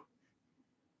with you.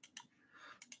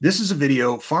 This is a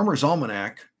video. Farmers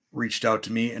Almanac reached out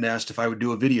to me and asked if I would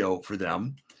do a video for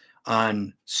them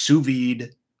on sous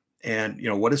vide and,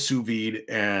 what is sous vide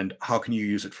and how can you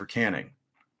use it for canning?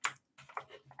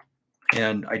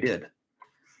 And I did.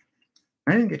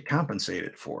 I didn't get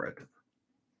compensated for it,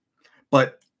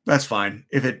 but that's fine.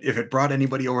 If it brought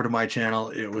anybody over to my channel,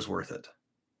 it was worth it.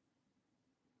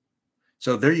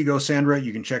 So there you go, Sandra.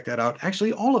 You can check that out.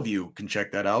 Actually, all of you can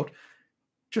check that out.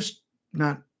 Just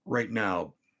not right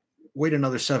now. Wait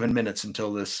another 7 minutes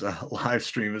until this live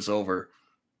stream is over.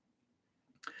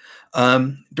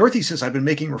 Dorothy says, I've been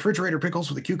making refrigerator pickles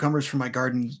with the cucumbers from my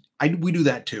garden. We do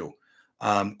that too.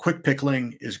 Quick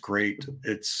pickling is great.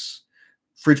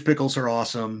 Fridge pickles are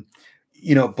awesome,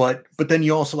 but then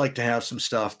you also like to have some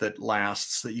stuff that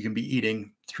lasts that you can be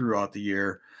eating throughout the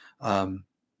year.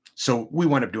 So we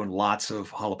wind up doing lots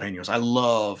of jalapenos. I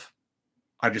love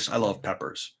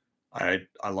peppers. I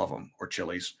love them, or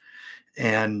chilies.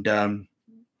 And,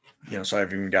 so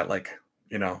I've even got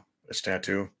this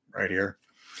tattoo right here.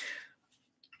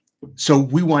 So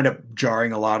we wind up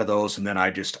jarring a lot of those. And then I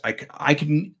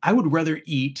would rather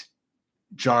eat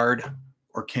jarred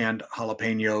or canned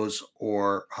jalapenos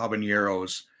or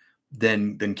habaneros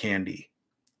than candy.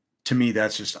 To me,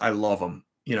 that's just, I love them.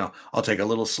 I'll take a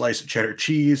little slice of cheddar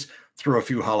cheese, throw a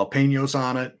few jalapenos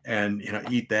on it, and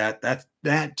eat that.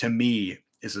 That to me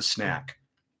is a snack.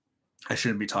 I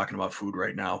shouldn't be talking about food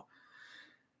right now.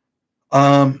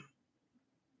 I'm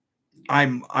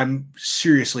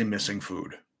seriously missing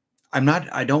food.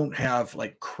 I don't have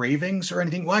like cravings or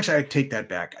anything. Well, actually, I take that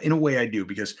back. In a way I do,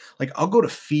 because I'll go to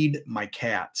feed my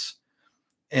cats.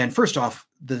 And first off,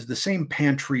 the same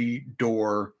pantry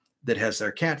door that has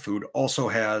their cat food also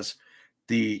has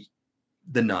the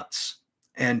nuts.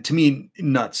 And to me,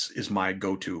 nuts is my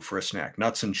go-to for a snack.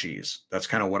 Nuts and cheese. That's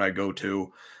kind of what I go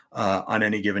to on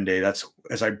any given day. That's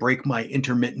as I break my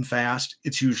intermittent fast.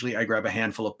 It's usually I grab a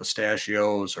handful of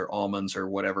pistachios or almonds or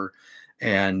whatever,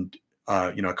 and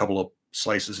a couple of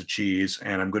slices of cheese,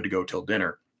 and I'm good to go till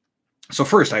dinner. So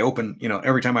first I open,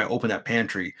 every time I open that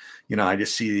pantry, I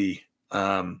just see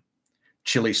the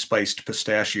chili spiced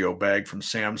pistachio bag from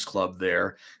Sam's Club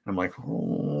there. And I'm like,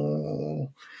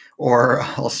 oh, or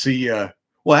I'll see,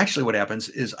 well, actually what happens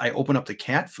is I open up the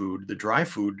cat food, the dry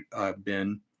food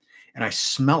bin, and I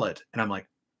smell it and I'm like,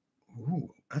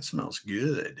 ooh, that smells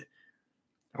good.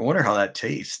 I wonder how that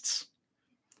tastes.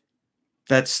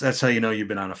 That's how you know you've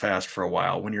been on a fast for a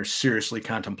while, when you're seriously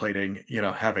contemplating,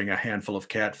 having a handful of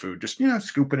cat food, just,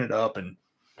 scooping it up and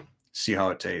see how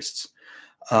it tastes.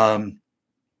 Um,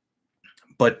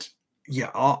 but yeah,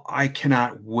 I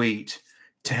cannot wait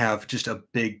to have just a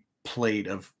big plate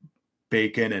of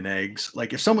bacon and eggs.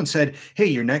 Like if someone said, "Hey,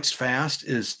 your next fast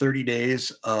is 30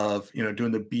 days of,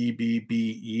 doing the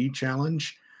BBBE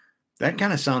challenge," that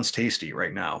kind of sounds tasty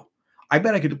right now. I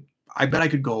bet I could I bet I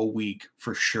could go a week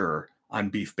for sure on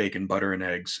beef, bacon, butter, and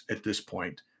eggs at this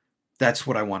point. That's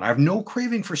what I want. I have no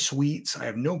craving for sweets. I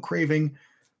have no craving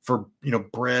for,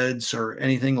 breads or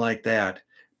anything like that.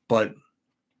 But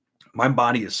my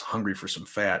body is hungry for some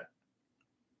fat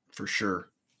for sure.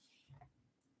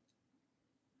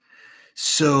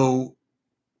 So,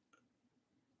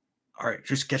 all right,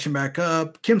 just catching back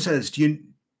up. Kim says, do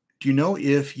you know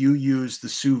if you use the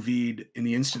sous vide in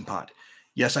the Instant Pot?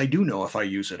 Yes, I do know if I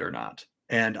use it or not,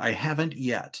 and I haven't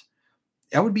yet.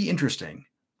 That would be interesting.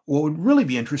 What would really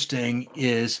be interesting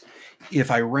is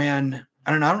if I ran.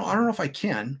 I don't know if I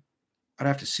can. I'd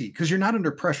have to see, because you're not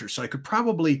under pressure. So I could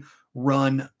probably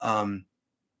run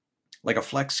like a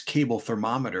flex cable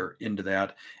thermometer into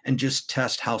that and just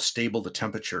test how stable the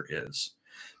temperature is.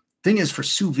 Thing is, for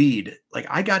sous vide, like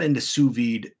I got into sous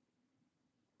vide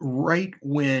right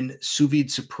when Sous Vide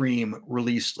Supreme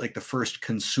released like the first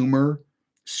consumer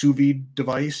sous vide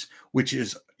device, which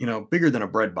is, bigger than a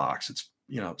bread box. It's,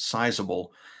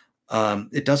 sizable.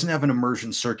 It doesn't have an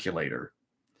immersion circulator,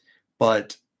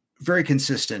 but very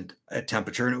consistent at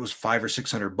temperature. And it was $500 or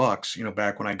 $600,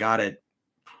 back when I got it.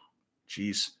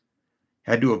 Geez,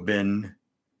 had to have been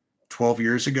 12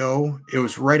 years ago. It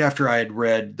was right after I had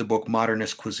read the book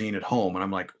Modernist Cuisine at Home. And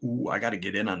I'm like, ooh, I got to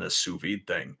get in on this sous vide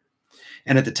thing.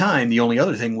 And at the time, the only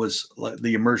other thing was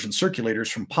the immersion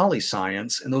circulators from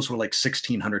Polyscience, and those were like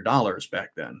 $1,600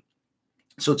 back then.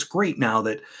 So it's great now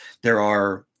that there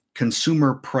are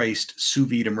consumer priced sous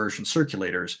vide immersion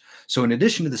circulators. So in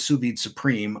addition to the Sous Vide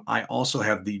Supreme, I also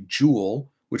have the Joule,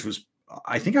 which was,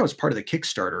 I think I was part of the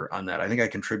Kickstarter on that. I think I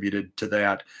contributed to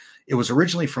that. It was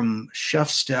originally from Chef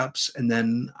Steps, and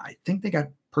then I think they got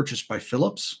purchased by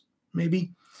Philips,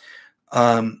 maybe.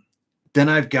 Then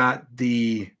I've got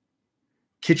the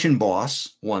Kitchen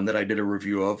Boss one that I did a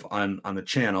review of on the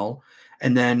channel.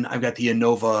 And then I've got the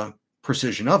Innova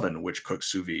Precision Oven, which cooks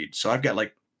sous vide. So I've got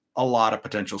like a lot of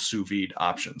potential sous vide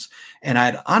options. And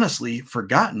I'd honestly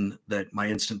forgotten that my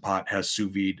Instant Pot has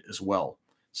sous vide as well.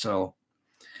 So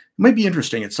it might be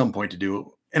interesting at some point to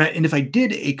do. And if I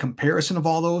did a comparison of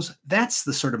all those, that's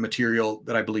the sort of material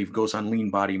that I believe goes on Lean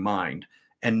Body Mind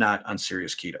and not on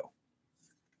Serious Keto.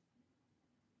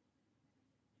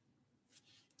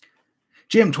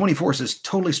 JM24 says,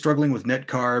 totally struggling with net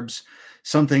carbs.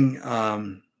 Sometimes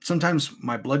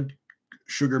my blood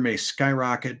sugar may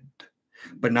skyrocket,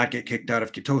 but not get kicked out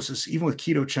of ketosis, even with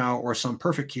keto chow or some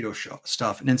perfect keto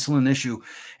stuff, an insulin issue.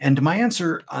 And my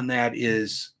answer on that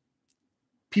is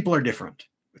people are different.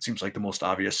 It seems like the most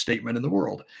obvious statement in the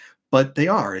world, but they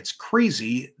are. It's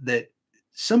crazy that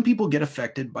some people get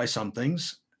affected by some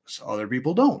things, other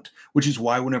people don't, which is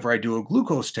why whenever I do a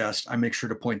glucose test, I make sure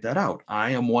to point that out.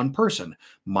 I am one person.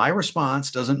 My response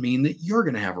doesn't mean that you're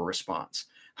going to have a response.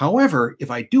 However,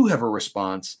 if I do have a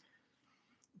response,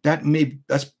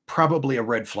 that's probably a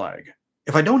red flag.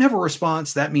 If I don't have a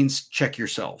response, that means check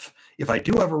yourself. If I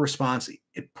do have a response,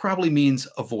 it probably means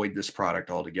avoid this product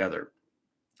altogether.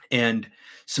 And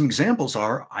some examples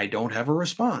are, I don't have a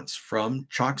response from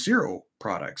Chalk Zero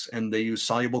products, and they use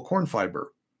soluble corn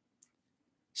fiber.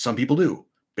 Some people do.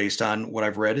 Based on what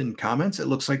I've read in comments, it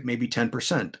looks like maybe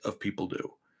 10% of people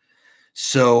do.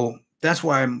 So that's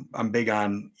why I'm big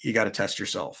on, you got to test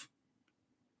yourself.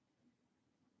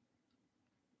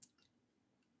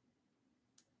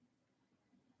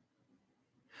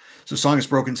 So Song is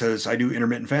Broken says, I do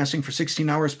intermittent fasting for 16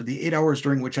 hours, but the 8 hours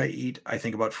during which I eat, I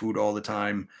think about food all the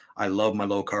time. I love my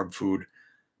low carb food.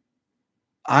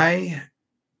 I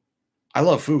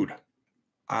love food.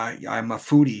 I'm a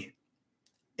foodie,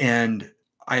 and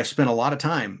I have spent a lot of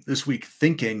time this week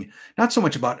thinking, not so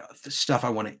much about the stuff I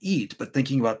want to eat, but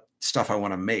thinking about stuff I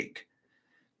want to make,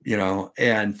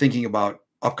 and thinking about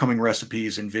upcoming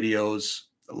recipes and videos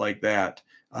like that.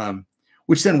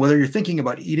 Which then, whether you're thinking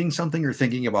about eating something or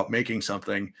thinking about making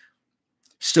something,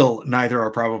 still neither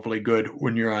are probably good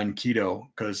when you're on keto,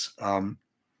 because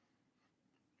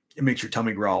it makes your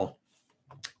tummy growl.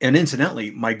 And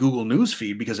incidentally, my Google News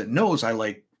feed, because it knows I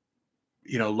like,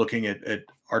 looking at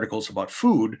articles about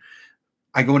food,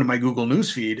 I go into my Google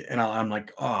News feed and I'm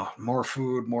like, oh, more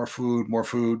food, more food, more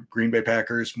food. Green Bay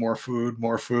Packers, more food,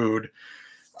 more food.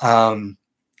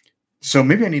 So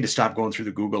maybe I need to stop going through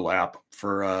the Google app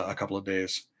for a couple of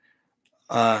days.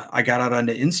 I got out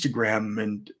onto Instagram,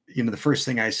 and the first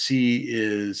thing I see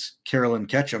is Carolyn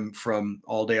Ketchum from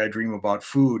All Day I Dream About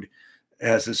Food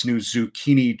has this new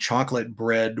zucchini chocolate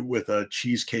bread with a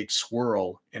cheesecake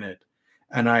swirl in it,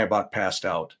 and I about passed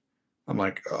out. I'm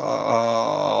like,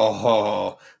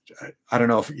 oh, I don't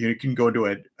know if you can go into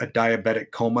a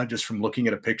diabetic coma just from looking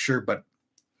at a picture, but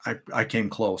I came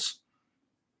close.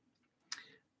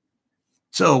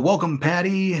 So welcome,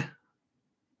 Patty.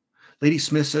 Lady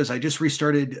Smith says, I just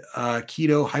restarted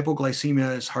keto.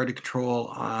 Hypoglycemia is hard to control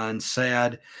on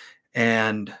SAD.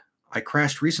 And I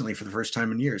crashed recently for the first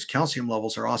time in years. Calcium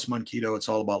levels are awesome on keto. It's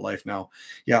all about life now.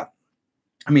 Yeah.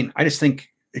 I mean, I just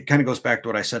think it kind of goes back to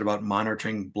what I said about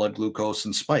monitoring blood glucose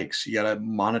and spikes. You got to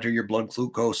monitor your blood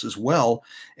glucose as well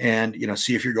and,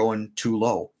 see if you're going too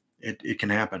low. It can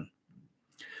happen.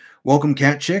 Welcome,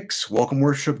 Cat Chicks. Welcome,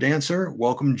 Worship Dancer.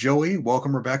 Welcome, Joey.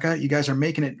 Welcome, Rebecca. You guys are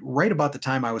making it right about the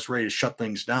time I was ready to shut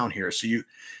things down here. So you'll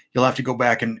have to go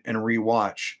back and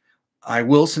rewatch. I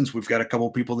will, since we've got a couple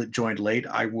of people that joined late,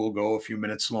 I will go a few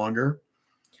minutes longer.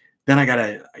 Then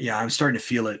I'm starting to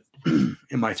feel it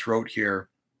in my throat here,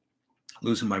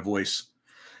 losing my voice.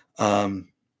 One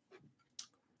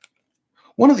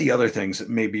of the other things that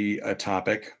may be a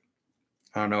topic,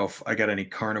 I don't know if I got any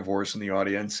carnivores in the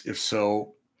audience. If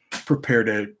so, prepare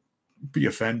to be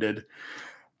offended.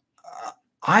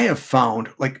 I have found,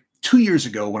 like 2 years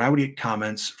ago, when I would get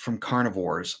comments from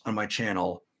carnivores on my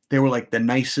channel, they were like the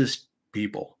nicest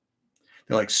people.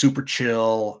 They're like super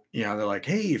chill. They're like,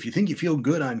 hey, if you think you feel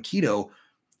good on keto,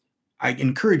 I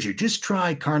encourage you, just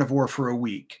try carnivore for a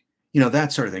week.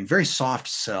 That sort of thing. Very soft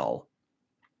sell.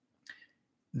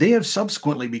 They have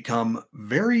subsequently become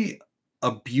very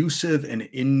abusive and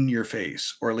in your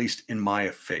face, or at least in my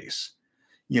face.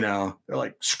 They're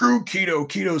like, screw keto.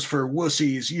 Keto's for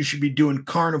wussies. You should be doing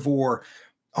carnivore.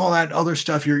 All that other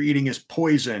stuff you're eating is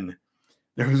poison.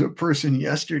 There was a person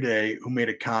yesterday who made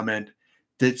a comment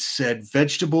that said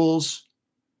vegetables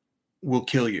will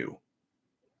kill you.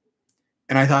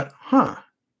 And I thought,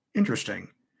 interesting.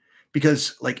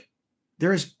 Because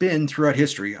there has been throughout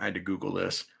history, I had to Google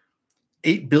this,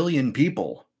 8 billion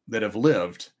people that have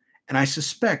lived. And I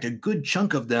suspect a good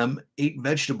chunk of them ate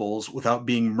vegetables without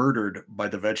being murdered by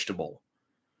the vegetable.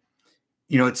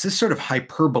 It's this sort of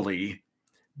hyperbole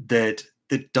that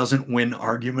doesn't win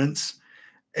arguments.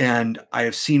 And I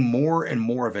have seen more and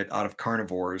more of it out of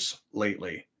carnivores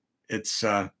lately. It's,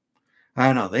 I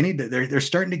don't know. They're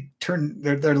starting to turn,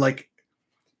 they're like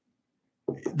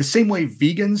the same way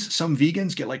some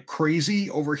vegans get like crazy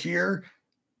over here.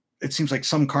 It seems like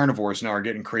some carnivores now are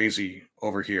getting crazy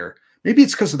over here. Maybe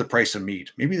it's because of the price of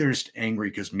meat. Maybe they're just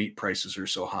angry because meat prices are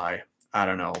so high. I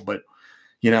don't know. But,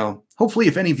 hopefully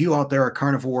if any of you out there are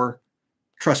carnivore,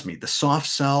 trust me, the soft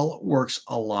sell works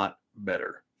a lot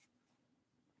better.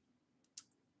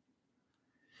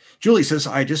 Julie says,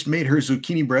 I just made her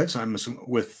zucchini breads. I'm assuming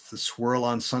with the swirl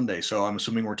on Sunday. So I'm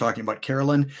assuming we're talking about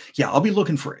Carolyn. Yeah, I'll be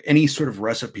looking for any sort of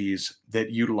recipes that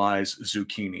utilize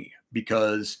zucchini,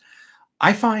 because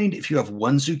I find if you have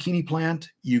one zucchini plant,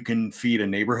 you can feed a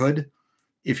neighborhood.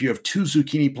 If you have 2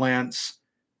 zucchini plants,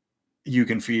 you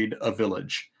can feed a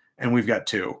village. And we've got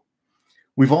 2.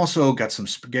 We've also got some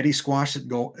spaghetti squash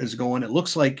that is going. It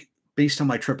looks like, based on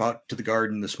my trip out to the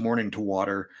garden this morning to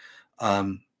water,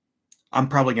 I'm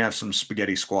probably going to have some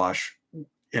spaghetti squash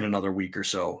in another week or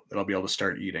so that I'll be able to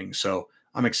start eating. So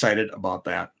I'm excited about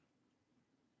that.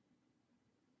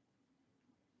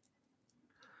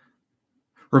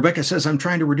 Rebecca says, I'm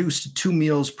trying to reduce to 2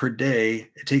 meals per day.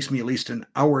 It takes me at least an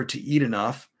hour to eat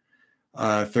enough.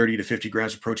 30 to 50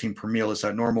 grams of protein per meal. Is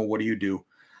that normal? What do you do?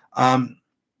 I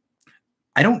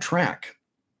don't track,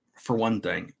 for one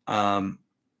thing. I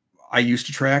used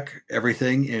to track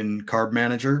everything in Carb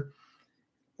Manager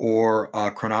or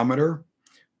Chronometer,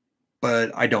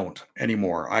 but I don't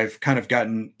anymore. I've kind of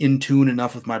gotten in tune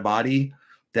enough with my body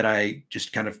that I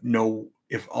just kind of know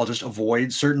if I'll just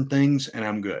avoid certain things and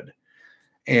I'm good.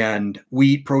 And we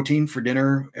eat protein for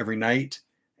dinner every night.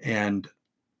 And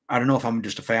I don't know if I'm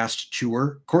just a fast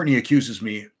chewer. Courtney accuses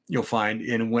me, you'll find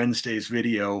in Wednesday's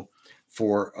video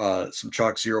for some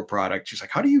Chalk Zero product. She's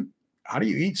like, how do you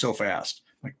eat so fast?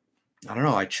 I'm like, I don't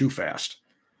know. I chew fast,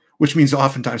 which means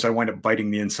oftentimes I wind up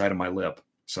biting the inside of my lip.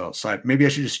 So maybe I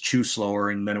should just chew slower,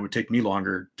 and then it would take me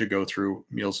longer to go through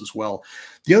meals as well.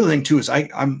 The other thing too is I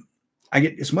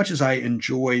get, as much as I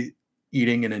enjoy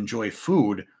eating and enjoy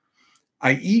food,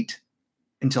 I eat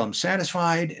until I'm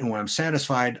satisfied. And when I'm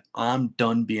satisfied, I'm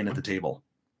done being at the table.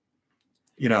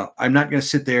 I'm not going to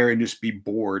sit there and just be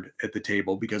bored at the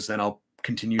table, because then I'll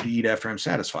continue to eat after I'm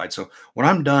satisfied. So when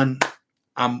I'm done,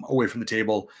 I'm away from the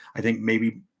table. I think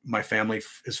maybe my family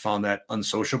has found that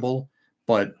unsociable,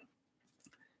 but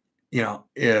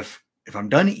if I'm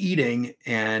done eating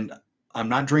and I'm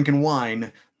not drinking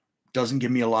wine, doesn't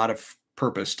give me a lot of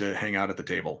purpose to hang out at the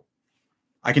table.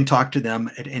 I can talk to them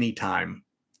at any time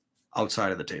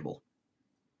outside of the table.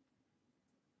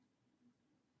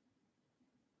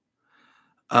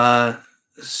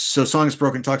 So Song is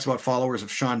Broken talks about followers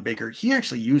of Sean Baker. He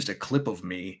actually used a clip of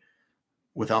me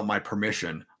without my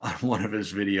permission on one of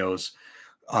his videos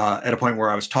at a point where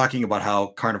I was talking about how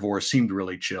carnivores seemed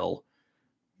really chill.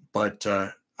 But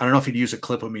I don't know if he'd use a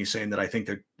clip of me saying that I think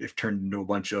that they've turned into a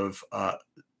bunch of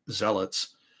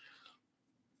zealots.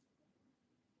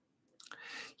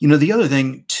 The other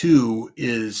thing, too,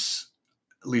 is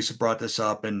Lisa brought this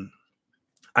up, and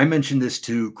I mentioned this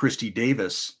to Christy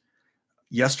Davis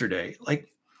yesterday,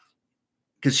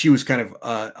 because she was kind of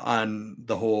on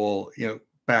the whole,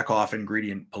 back off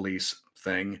ingredient police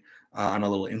thing on a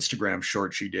little Instagram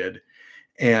short she did.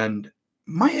 And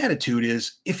my attitude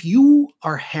is, if you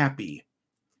are happy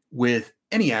with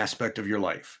any aspect of your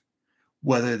life,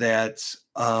 whether that's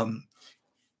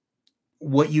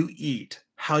what you eat,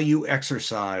 how you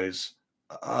exercise,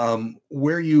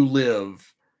 where you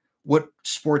live, what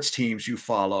sports teams you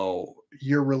follow,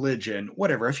 your religion,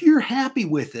 whatever, if you're happy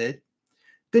with it,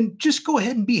 then just go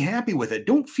ahead and be happy with it.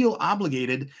 Don't feel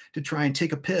obligated to try and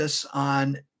take a piss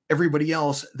on everybody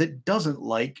else that doesn't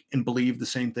like and believe the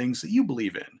same things that you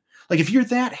believe in. Like, if you're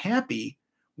that happy,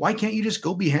 why can't you just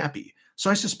go be happy? So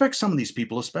I suspect some of these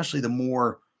people, especially the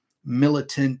more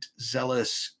militant,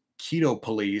 zealous keto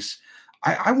police,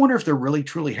 I wonder if they're really,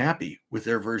 truly happy with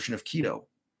their version of keto,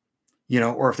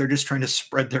 or if they're just trying to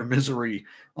spread their misery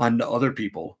onto other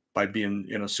people by being,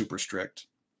 super strict.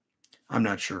 I'm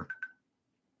not sure.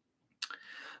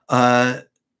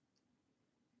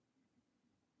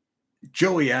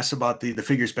 Joey asks about the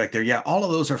figures back there. Yeah, all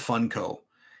of those are Funko.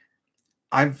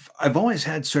 I've always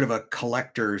had sort of a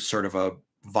collector sort of a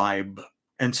vibe,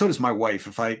 and so does my wife.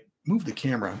 If I move the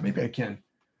camera, maybe I can.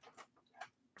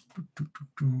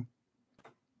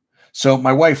 So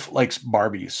my wife likes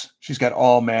Barbies. She's got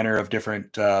all manner of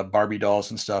different Barbie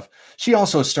dolls and stuff. She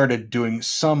also started doing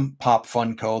some Pop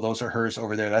Funko. Those are hers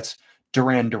over there. That's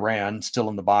Duran Duran still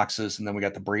in the boxes. And then we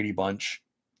got the Brady Bunch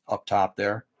up top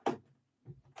there.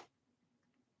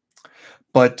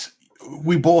 But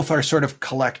we both are sort of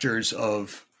collectors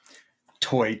of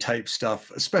toy type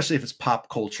stuff, especially if it's pop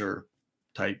culture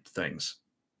type things.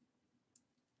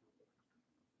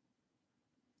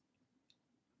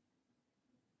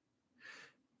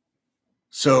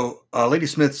 So Lady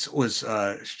Smith's was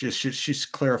she's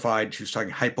clarified. She was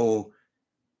talking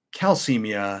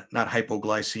hypocalcemia, not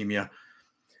hypoglycemia.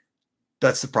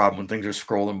 That's the problem when things are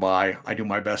scrolling by. I do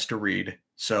my best to read,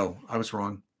 so I was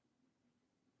wrong.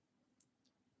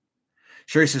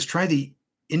 Sherry says, try the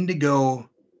indigo.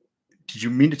 Did you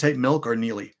mean to type milk or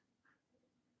Neely?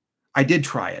 I did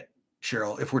try it,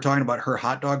 Cheryl. If we're talking about her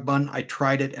hot dog bun, I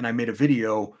tried it and I made a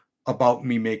video about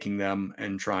me making them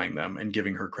and trying them and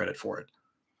giving her credit for it.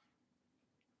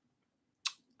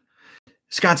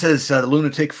 Scott says, the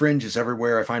lunatic fringe is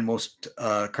everywhere. I find most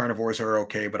carnivores are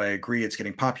okay, but I agree it's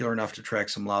getting popular enough to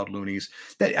attract some loud loonies.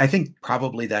 I think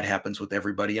probably that happens with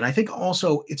everybody. And I think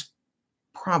also it's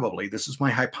probably, this is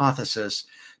my hypothesis,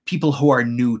 people who are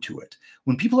new to it.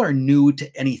 When people are new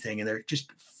to anything and they're just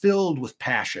filled with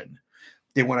passion,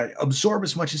 they want to absorb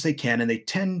as much as they can, and they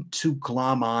tend to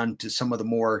glom on to some of the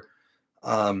more,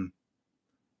 I don't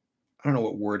know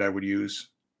what word I would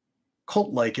use.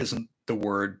 Cult-like isn't the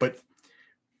word, but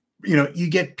you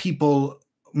get people,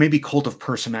 maybe cult of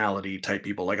personality type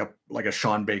people, like a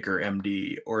Sean Baker,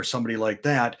 MD, or somebody like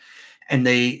that. And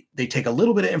they take a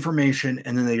little bit of information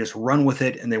and then they just run with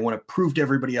it, and they want to prove to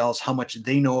everybody else how much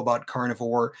they know about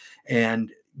carnivore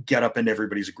and get up into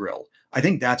everybody's grill. I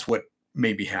think that's what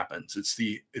maybe happens. It's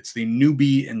the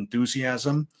newbie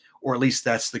enthusiasm, or at least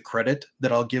that's the credit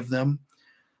that I'll give them.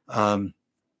 I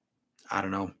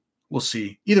don't know. We'll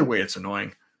see. Either way, it's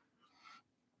annoying.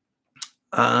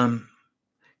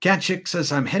 Cat Chick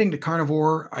says, I'm heading to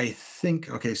carnivore. I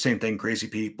think, okay, same thing, crazy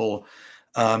people.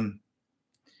 I've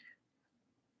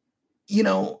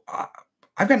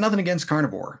got nothing against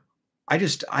carnivore.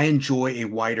 I enjoy a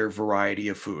wider variety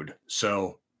of food.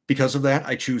 So because of that,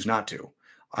 I choose not to.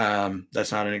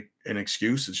 That's not an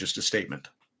excuse. It's just a statement.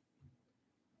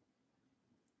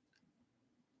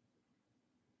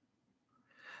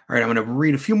 All right, I'm going to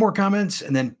read a few more comments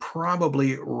and then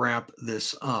probably wrap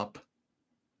this up.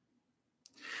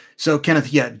 So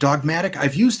Kenneth, yeah, dogmatic.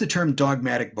 I've used the term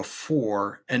dogmatic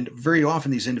before, and very often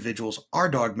these individuals are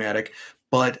dogmatic,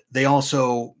 but they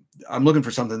also, I'm looking for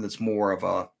something that's more of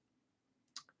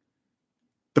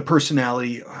the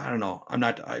personality, I don't know. I'm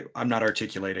not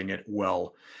articulating it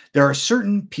well. There are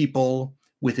certain people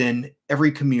within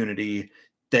every community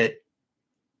that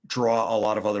draw a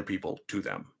lot of other people to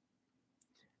them.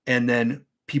 And then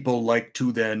people like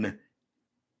to then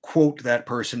quote that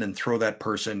person and throw that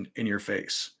person in your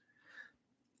face.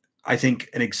 I think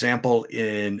an example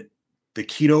in the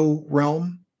keto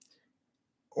realm,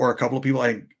 or a couple of people,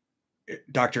 I think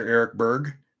Dr. Eric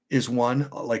Berg is one.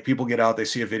 Like, people get out, they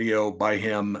see a video by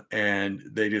him, and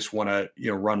they just want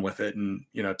to, run with it and,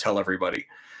 tell everybody.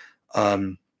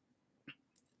 Um,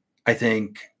 I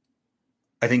think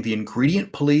the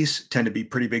ingredient police tend to be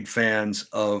pretty big fans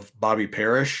of Bobby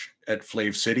Parrish at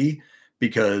Flav City,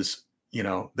 because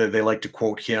they like to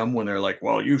quote him when they're like,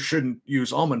 well, you shouldn't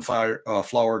use almond flour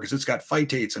because it's got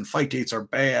phytates, and phytates are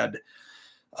bad.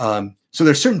 So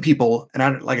there's certain people,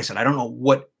 and like I said, I don't know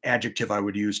what adjective I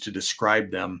would use to describe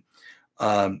them,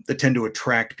 that tend to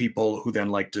attract people who then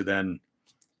like to then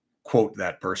quote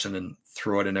that person and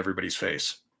throw it in everybody's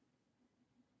face.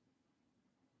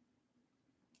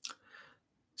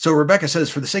 So Rebecca says,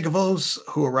 for the sake of those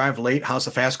who arrive late, how's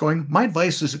the fast going? My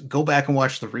advice is go back and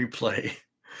watch the replay.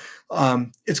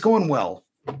 It's going well.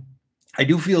 I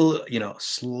do feel,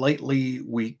 slightly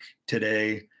weak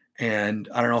today. And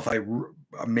I don't know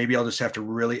if maybe I'll just have to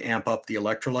really amp up the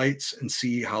electrolytes and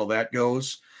see how that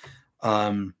goes.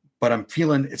 But I'm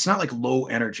feeling, it's not like low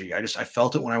energy. I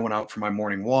felt it when I went out for my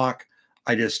morning walk.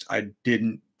 I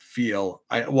didn't feel,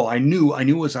 I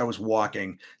knew as I was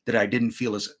walking that I didn't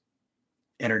feel as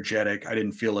energetic. I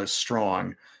didn't feel as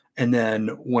strong. And then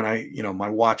when my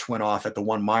watch went off at the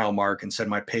 1 mile mark and said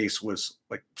my pace was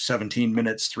like 17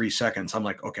 minutes, 3 seconds. I'm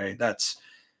like, okay, that's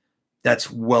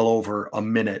well over a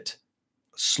minute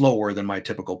slower than my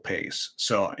typical pace.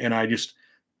 So, and I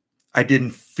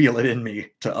didn't feel it in me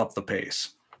to up the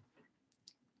pace.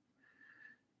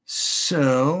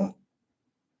 So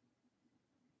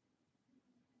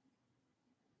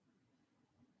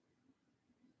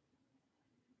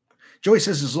Joey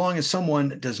says, as long as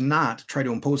someone does not try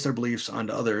to impose their beliefs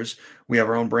onto others, we have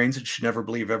our own brains and should never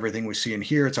believe everything we see and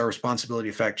hear. It's our responsibility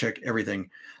to fact check everything.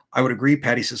 I would agree.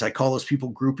 Patty says, I call those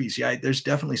people groupies. Yeah, there's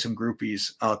definitely some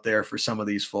groupies out there for some of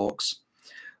these folks.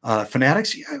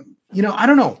 Fanatics, yeah, I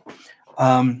don't know.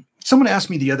 Someone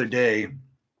asked me the other day,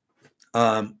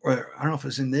 or I don't know if it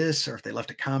was in this or if they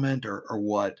left a comment or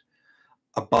what,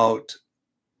 about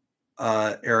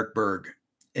Eric Berg.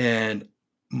 And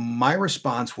my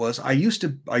response was, I used to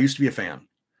be a fan.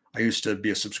 I used to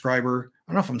be a subscriber.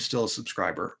 I don't know if I'm still a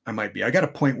subscriber. I might be. I got a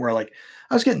point where I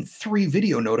was getting 3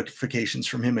 video notifications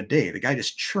from him a day. The guy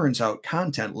just churns out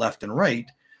content left and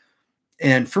right.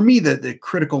 And for me, the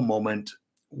critical moment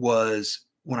was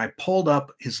when I pulled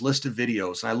up his list of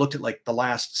videos and I looked at like the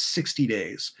last 60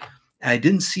 days. And I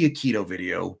didn't see a keto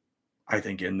video, I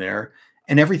think, in there.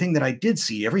 And everything that I did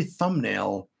see, every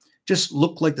thumbnail, just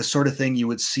looked like the sort of thing you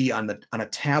would see on a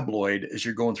tabloid as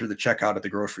you're going through the checkout at the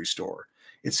grocery store.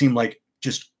 It seemed like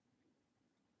just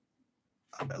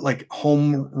like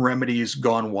home remedies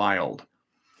gone wild.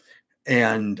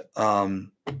 And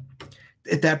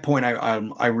at that point,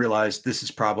 I realized this is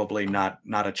probably not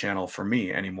a channel for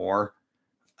me anymore,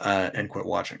 and quit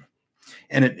watching.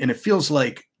 And it feels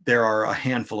like there are a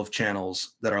handful of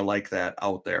channels that are like that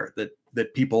out there,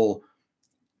 that people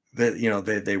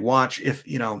that they watch. If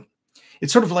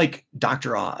it's sort of like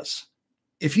Dr. Oz.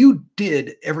 If you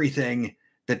did everything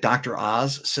that Dr.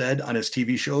 Oz said on his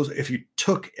TV shows, if you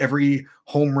took every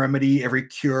home remedy, every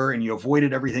cure, and you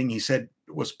avoided everything he said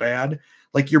was bad,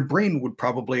 like, your brain would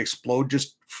probably explode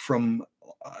just from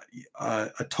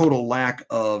a total lack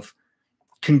of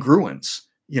congruence.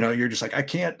 You're just like, I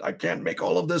can't make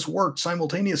all of this work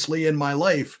simultaneously in my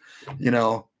life.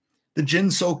 The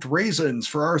gin-soaked raisins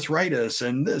for arthritis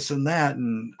and this and that,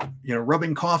 and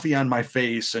rubbing coffee on my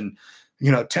face and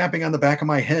tapping on the back of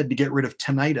my head to get rid of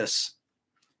tinnitus.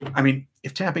 I mean,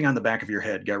 if tapping on the back of your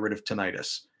head got rid of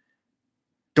tinnitus,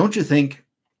 don't you think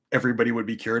everybody would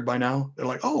be cured by now? They're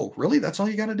like, oh, really? That's all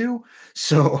you got to do?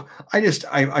 So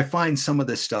I find some of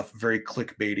this stuff very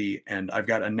clickbaity, and I've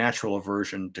got a natural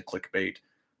aversion to clickbait,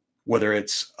 whether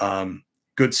it's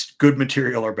good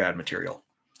material or bad material.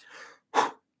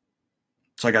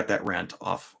 So I got that rant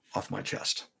off my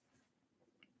chest.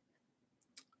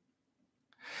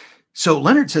 So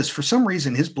Leonard says, for some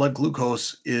reason, his blood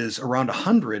glucose is around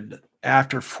 100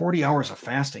 after 40 hours of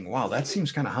fasting. Wow, that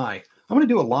seems kind of high. I'm going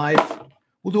to do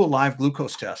we'll do a live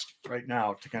glucose test right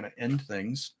now to kind of end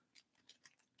things.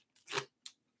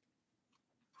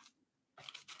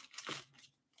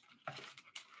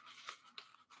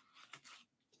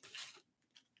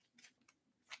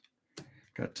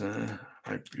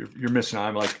 you're missing out.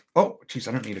 I'm like, oh, geez,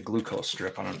 I don't need a glucose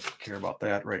strip. I don't care about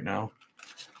that right now.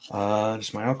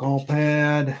 Just my alcohol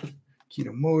pad, Keto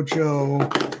Mojo,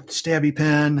 stabby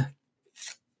pen.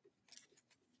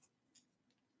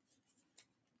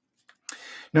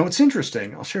 Now, what's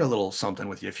interesting, I'll share a little something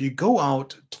with you. If you go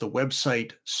out to the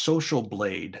website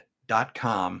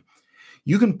socialblade.com,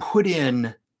 you can put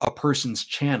in a person's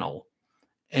channel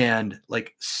and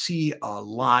like see a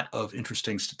lot of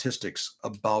interesting statistics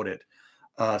about it.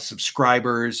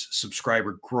 Subscribers,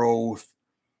 subscriber growth,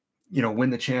 when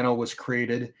the channel was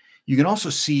created. You can also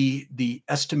see the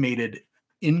estimated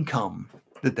income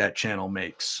that channel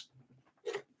makes.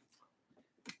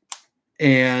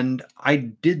 And I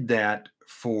did that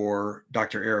for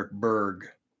Dr. Eric Berg,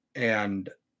 and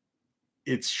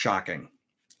it's shocking.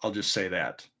 I'll just say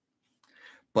that.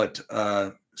 But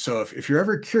so if you're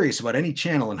ever curious about any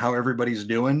channel and how everybody's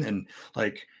doing, and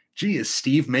like, gee, is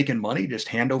Steve making money just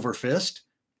hand over fist?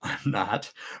 I'm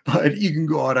not, but you can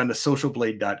go out onto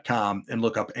socialblade.com and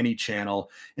look up any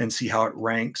channel and see how it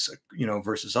ranks,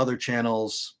 versus other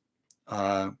channels,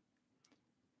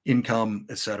 income,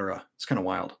 etc. It's kind of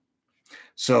wild.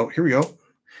 So here we go.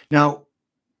 Now,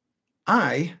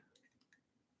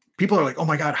 people are like, oh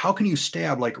my God, how can you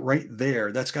stab like right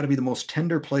there? That's got to be the most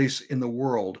tender place in the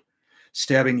world.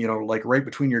 Stabbing, like right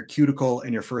between your cuticle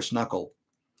and your first knuckle.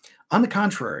 On the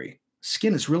contrary,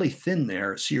 skin is really thin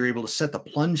there, so you're able to set the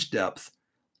plunge depth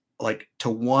like to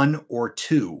 1 or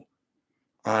 2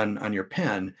 on your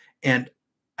pen. And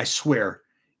I swear,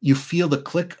 you feel the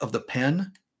click of the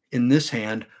pen in this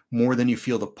hand more than you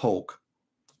feel the poke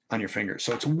on your finger.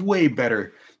 So it's way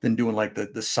better than doing like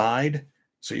the side.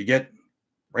 So you get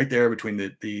right there between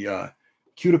the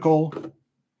cuticle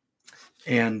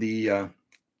and the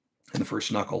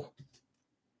first knuckle.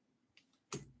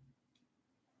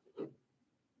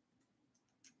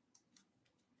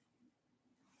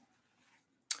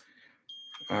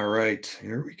 All right,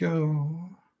 here we go.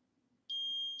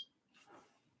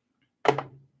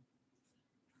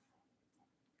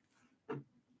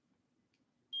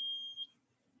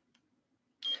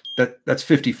 That's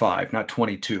 55, not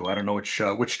 22. I don't know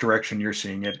which direction you're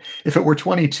seeing it. If it were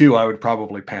 22, I would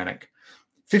probably panic.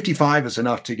 55 is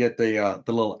enough to get the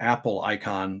little apple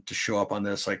icon to show up on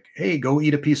this, like, hey, go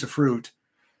eat a piece of fruit.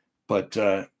 But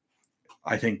I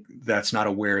think that's not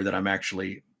aware that I'm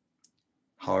actually,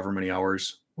 however many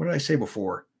hours, what did I say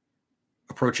before?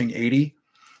 Approaching 80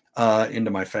 into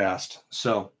my fast.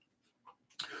 So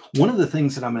one of the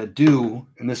things that I'm going to do,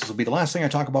 and this will be the last thing I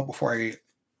talk about before I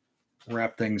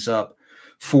wrap things up,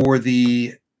 for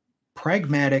the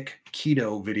pragmatic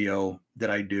keto video that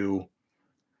I do,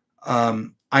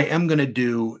 I am going to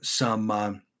do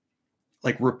some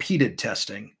like repeated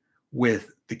testing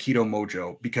with the Keto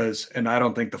Mojo, and I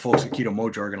don't think the folks at Keto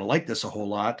Mojo are going to like this a whole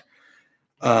lot,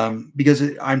 because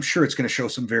I'm sure it's going to show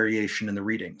some variation in the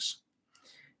readings,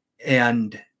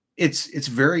 and it's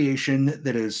variation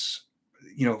that is,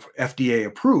 FDA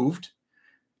approved.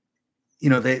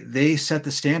 They set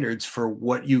the standards for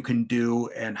what you can do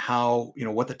and how,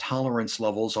 what the tolerance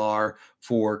levels are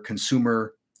for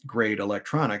consumer grade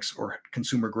electronics or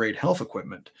consumer grade health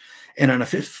equipment. And on a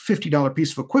 $50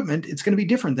 piece of equipment, it's going to be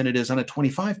different than it is on a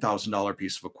 $25,000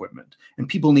 piece of equipment. And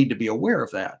people need to be aware of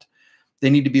that.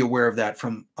 They need to be aware of that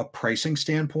from a pricing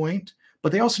standpoint,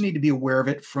 but they also need to be aware of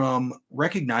it from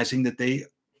recognizing that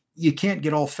you can't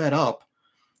get all fed up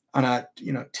on a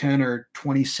 10 or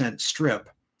 20 cent strip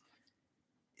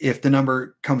if the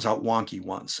number comes out wonky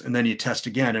once, and then you test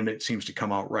again and it seems to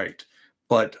come out right.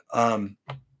 But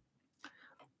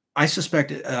I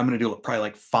suspect I'm going to do probably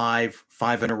like five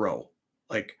in a row,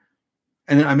 like,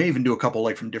 and then I may even do a couple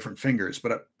like from different fingers,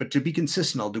 but to be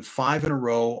consistent, I'll do 5 in a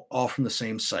row, all from the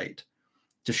same site,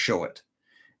 to show it.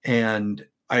 And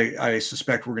I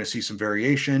suspect we're going to see some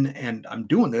variation, and I'm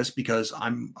doing this because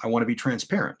I want to be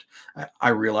transparent. I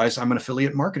realize I'm an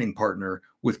affiliate marketing partner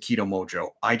with Keto Mojo.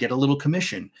 I get a little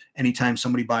commission anytime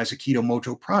somebody buys a Keto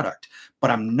Mojo product,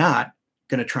 but I'm not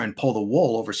going to try and pull the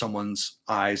wool over someone's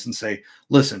eyes and say,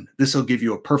 listen, this will give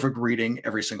you a perfect reading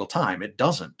every single time. It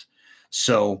doesn't.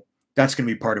 So that's going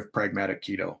to be part of pragmatic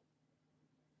keto.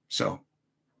 So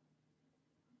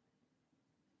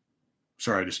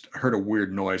sorry, I just heard a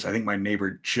weird noise. I think my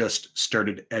neighbor just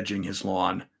started edging his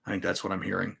lawn. I think that's what I'm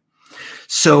hearing.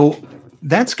 So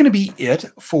that's going to be it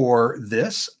for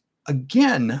this.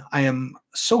 Again, I am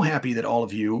so happy that all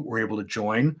of you were able to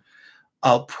join.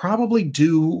 I'll probably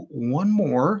do one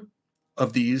more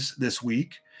of these this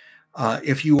week.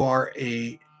 If you are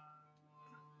can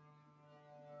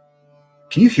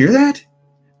you hear that?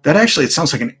 That actually, it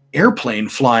sounds like an airplane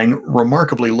flying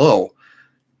remarkably low.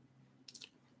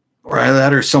 Or either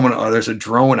that or someone, oh, there's a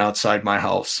drone outside my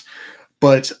house.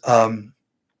 But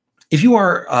if you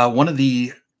are one of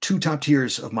the 2 top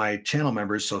tiers of my channel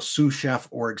members, so sous chef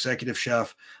or executive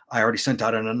chef, I already sent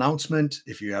out an announcement,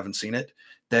 if you haven't seen it,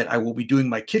 that I will be doing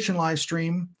my kitchen live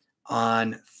stream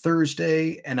on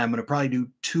Thursday, and I'm going to probably do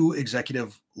 2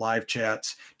 executive live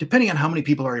chats, depending on how many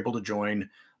people are able to join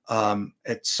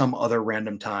at some other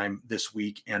random time this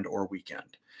week and or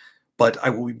weekend. But I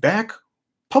will be back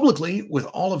publicly with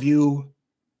all of you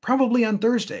probably on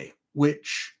Thursday,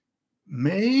 which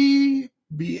may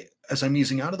be as I'm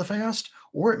easing out of the fast,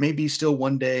 or it may be still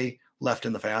one day left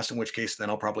in the fast, in which case then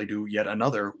I'll probably do yet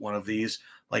another one of these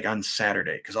like on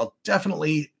Saturday, because I'll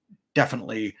definitely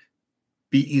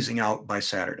be easing out by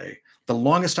Saturday. The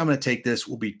longest I'm going to take this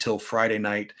will be till Friday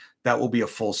night. That will be a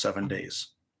full 7 days.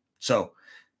 So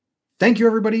thank you,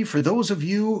 everybody. For those of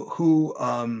you who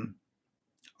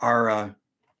are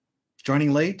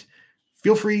joining late,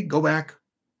 feel free, go back,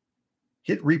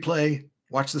 hit replay,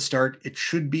 watch the start. It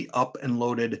should be up and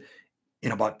loaded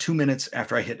in about 2 minutes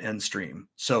after I hit end stream.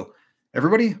 So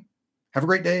everybody, have a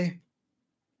great day.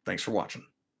 Thanks for watching.